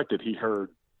suspected he heard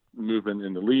movement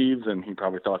in the leaves, and he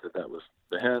probably thought that was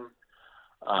the hen.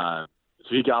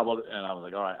 So he gobbled, and I was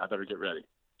like, all right, I better get ready.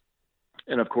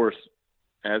 And of course,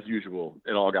 as usual,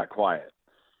 it all got quiet,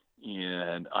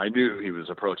 and I knew he was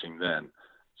approaching then.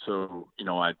 So,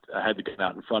 I had the gun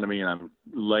out in front of me, and I'm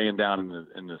laying down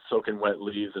in the soaking wet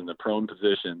leaves in the prone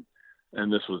position.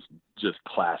 And this was just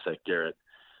classic, Garrett.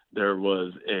 There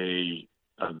was a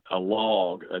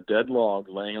log, a dead log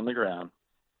laying on the ground,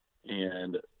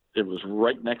 and it was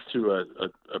right next to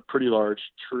a pretty large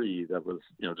tree that was,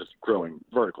 just growing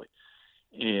vertically.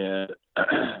 And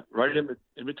right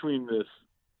in between this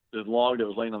log that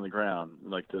was laying on the ground,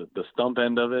 like the stump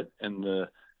end of it and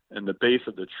the base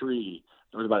of the tree,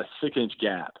 there was about a 6-inch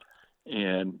gap.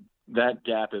 And that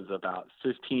gap is about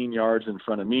 15 yards in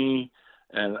front of me.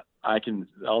 And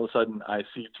all of a sudden I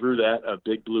see through that a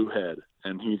big blue head,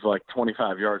 and he's like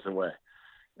 25 yards away.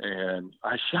 And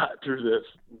I shot through this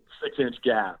 6-inch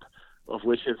gap, of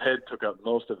which his head took up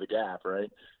most of the gap,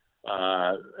 right?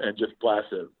 And just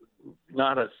blasted.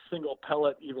 Not a single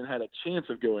pellet even had a chance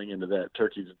of going into that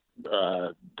turkey's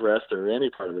breast or any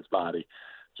part of its body.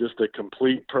 Just a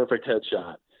complete perfect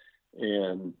headshot.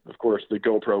 And of course the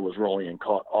GoPro was rolling and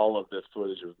caught all of this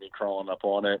footage of me crawling up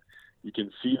on it. You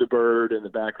can see the bird in the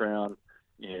background,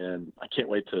 and I can't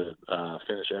wait to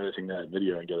finish editing that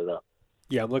video and get it up.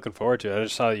 Yeah, I'm looking forward to it. I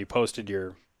just saw that you posted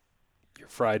your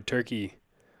fried turkey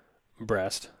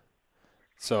breast.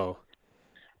 So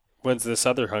when's this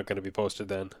other hunt going to be posted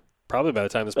then? Probably by the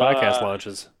time this podcast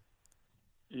launches.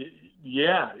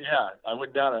 Yeah. I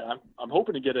went down it. I'm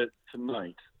hoping to get it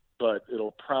tonight, but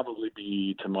it'll probably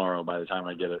be tomorrow by the time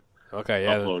I get it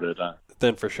uploaded.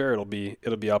 then for sure it'll be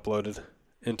uploaded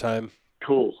in time.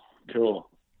 Cool.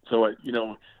 So,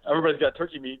 everybody's got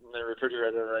turkey meat in their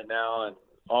refrigerator right now, and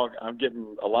I'm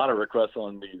getting a lot of requests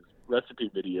on these recipe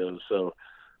videos. So,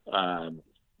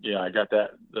 I got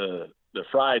the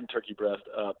fried turkey breast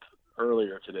up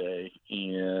earlier today,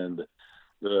 and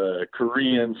the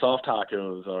Korean soft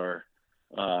tacos are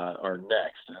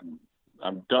next, and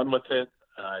I'm done with it.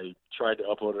 I tried to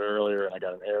upload it earlier, and I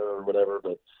got an error or whatever,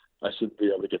 but I should be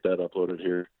able to get that uploaded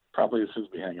here probably as soon as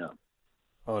we hang up.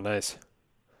 Oh, nice.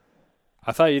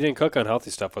 I thought you didn't cook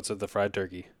unhealthy stuff. What's with the fried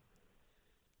turkey?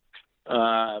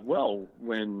 Well,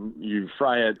 when you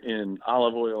fry it in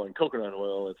olive oil and coconut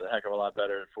oil, it's a heck of a lot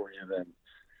better for you than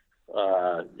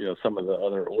some of the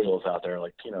other oils out there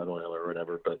like peanut oil or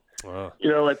whatever. But wow. At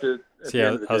the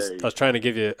end of the day, I was trying to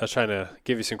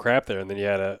give you some crap there, and then you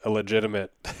had a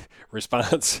legitimate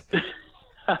response.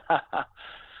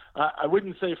 I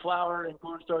wouldn't say flour and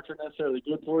cornstarch are necessarily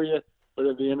good for you, but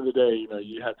at the end of the day,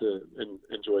 you have to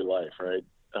enjoy life, right?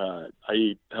 I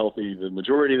eat healthy the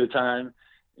majority of the time,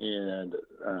 and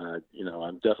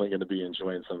I'm definitely going to be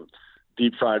enjoying some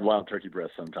deep fried wild turkey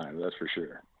breast sometime. That's for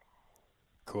sure.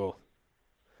 Cool.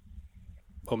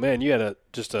 Well, man, you had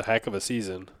just a heck of a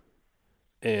season,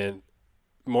 and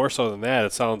more so than that,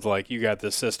 it sounds like you got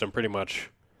this system pretty much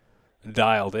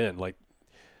dialed in. Like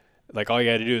all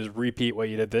you got to do is repeat what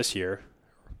you did this year,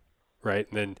 right?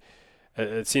 And then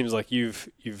it seems like you've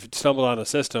stumbled on a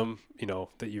system,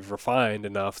 that you've refined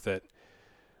enough that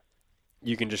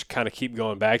you can just kind of keep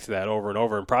going back to that over and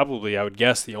over. And probably, I would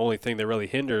guess, the only thing that really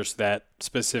hinders that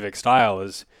specific style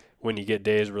is when you get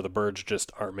days where the birds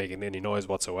just aren't making any noise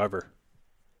whatsoever.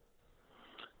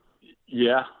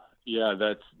 Yeah,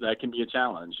 that can be a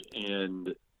challenge,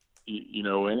 and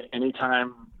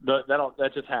anytime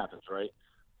that just happens, right?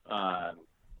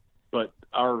 But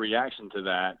our reaction to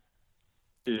that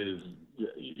is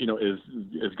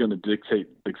going to dictate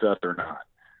success or not.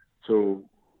 So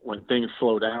when things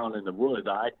slow down in the woods,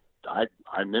 I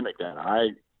mimic that.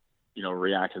 I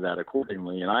react to that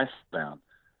accordingly, and I sit down.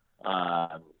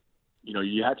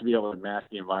 You have to be able to match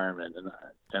the environment,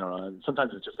 and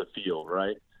sometimes it's just a feel,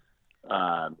 right?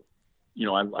 I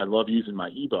love using my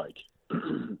e-bike,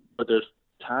 but there's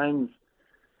times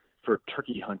for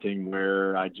turkey hunting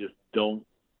where I just don't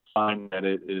find that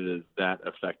it is that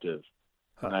effective.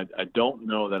 And I don't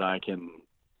know that I can,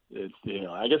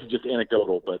 I guess it's just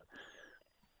anecdotal, but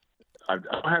I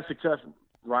don't have success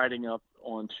riding up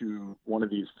onto one of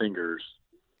these fingers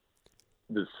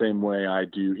the same way I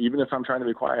do, even if I'm trying to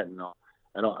be quiet.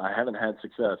 I haven't had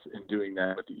success in doing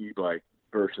that with the e-bike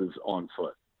versus on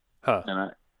foot. Huh.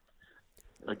 And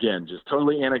again, just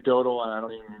totally anecdotal, and I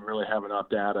don't even really have enough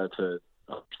data to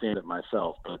understand it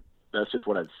myself, but that's just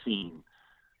what I've seen.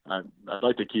 I'd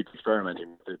like to keep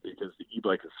experimenting with it because the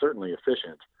e-bike is certainly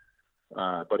efficient.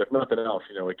 But if nothing else,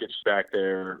 it gets you back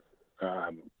there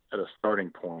at a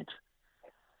starting point.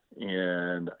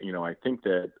 And, I think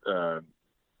that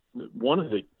one of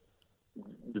the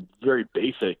very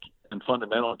basic and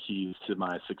fundamental keys to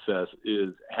my success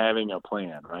is having a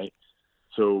plan, right?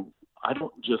 So I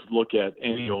don't just look at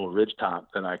any old ridgetop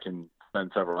that I can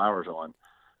spend several hours on.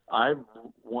 I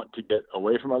want to get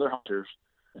away from other hunters,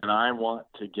 and I want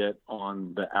to get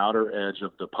on the outer edge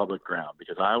of the public ground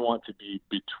because I want to be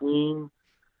between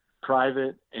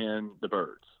private and the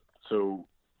birds. So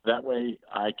that way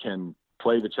I can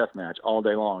play the chess match all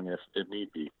day long if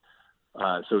need be.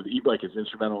 So the e-bike is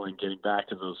instrumental in getting back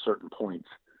to those certain points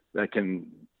that can,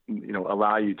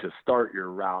 allow you to start your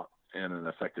route in an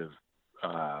effective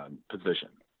position.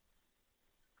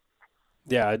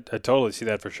 Yeah, I totally see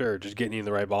that for sure. Just getting you in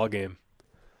the right ball game.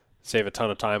 Save a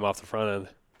ton of time off the front end.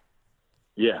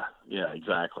 Yeah,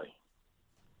 exactly.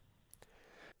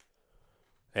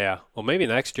 Yeah. Well, maybe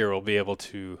next year we'll be able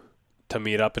to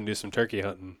meet up and do some turkey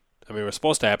hunting. I mean, it was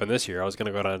supposed to happen this year. I was going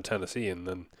to go down to Tennessee, and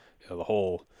then the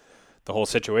whole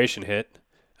situation hit,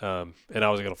 and I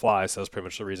was going to fly, so that's pretty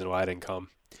much the reason why I didn't come.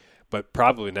 But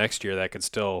probably next year that could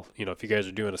still, if you guys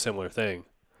are doing a similar thing,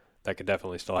 that could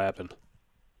definitely still happen.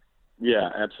 Yeah,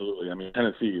 absolutely. I mean,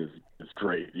 Tennessee is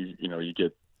great. You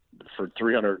get for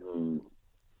 $330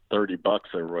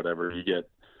 or whatever, you get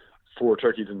 4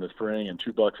 turkeys in the spring and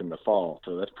 $2 in the fall.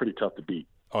 So that's pretty tough to beat.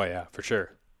 Oh yeah, for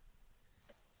sure.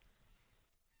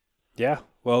 Yeah.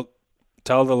 Well,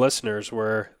 tell the listeners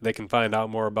where they can find out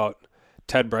more about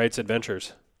Ted Bright's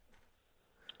adventures.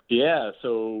 Yeah.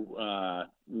 So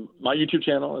my YouTube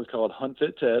channel is called Hunt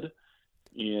Fit Ted,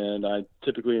 and I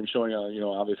typically am showing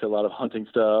obviously a lot of hunting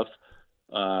stuff.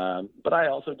 But I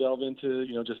also delve into,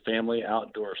 just family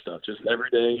outdoor stuff, just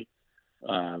everyday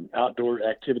outdoor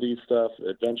activity stuff,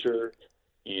 adventure.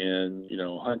 in,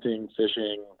 hunting,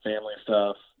 fishing, family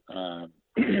stuff.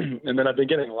 And then I've been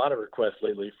getting a lot of requests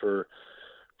lately for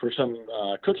some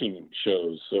cooking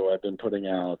shows. So I've been putting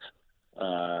out,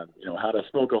 how to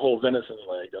smoke a whole venison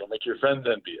leg that'll make your friends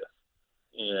envious,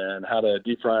 and how to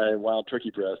deep fry wild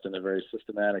turkey breast in a very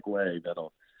systematic way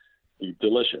that'll be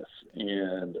delicious.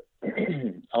 And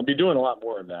I'll be doing a lot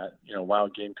more of that.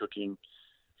 Wild game cooking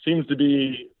seems to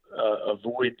be a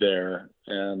void there.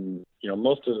 And,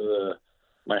 most of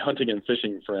my hunting and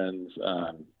fishing friends,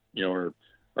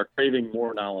 are craving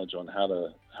more knowledge on how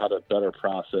to better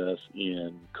process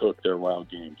and cook their wild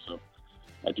game. So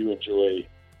I do enjoy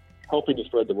helping to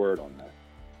spread the word on that.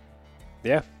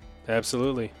 Yeah,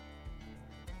 absolutely.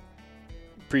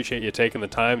 Appreciate you taking the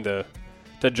time to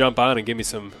jump on and give me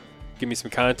some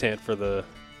content for the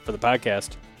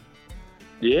podcast.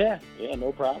 Yeah,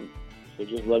 no problem. So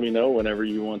just let me know whenever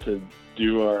you want to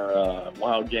do our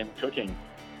wild game cooking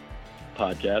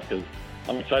podcast, because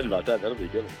I'm excited about that. That'll be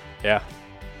good. Yeah,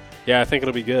 I think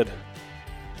it'll be good.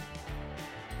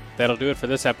 That'll do it for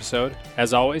this episode.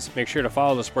 As always, make sure to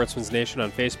follow the Sportsman's Nation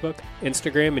on Facebook,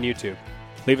 Instagram, and YouTube.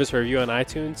 Leave us a review on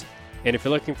iTunes. And if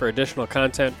you're looking for additional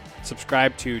content,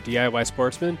 subscribe to DIY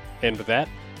Sportsman. And with that,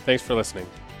 thanks for listening.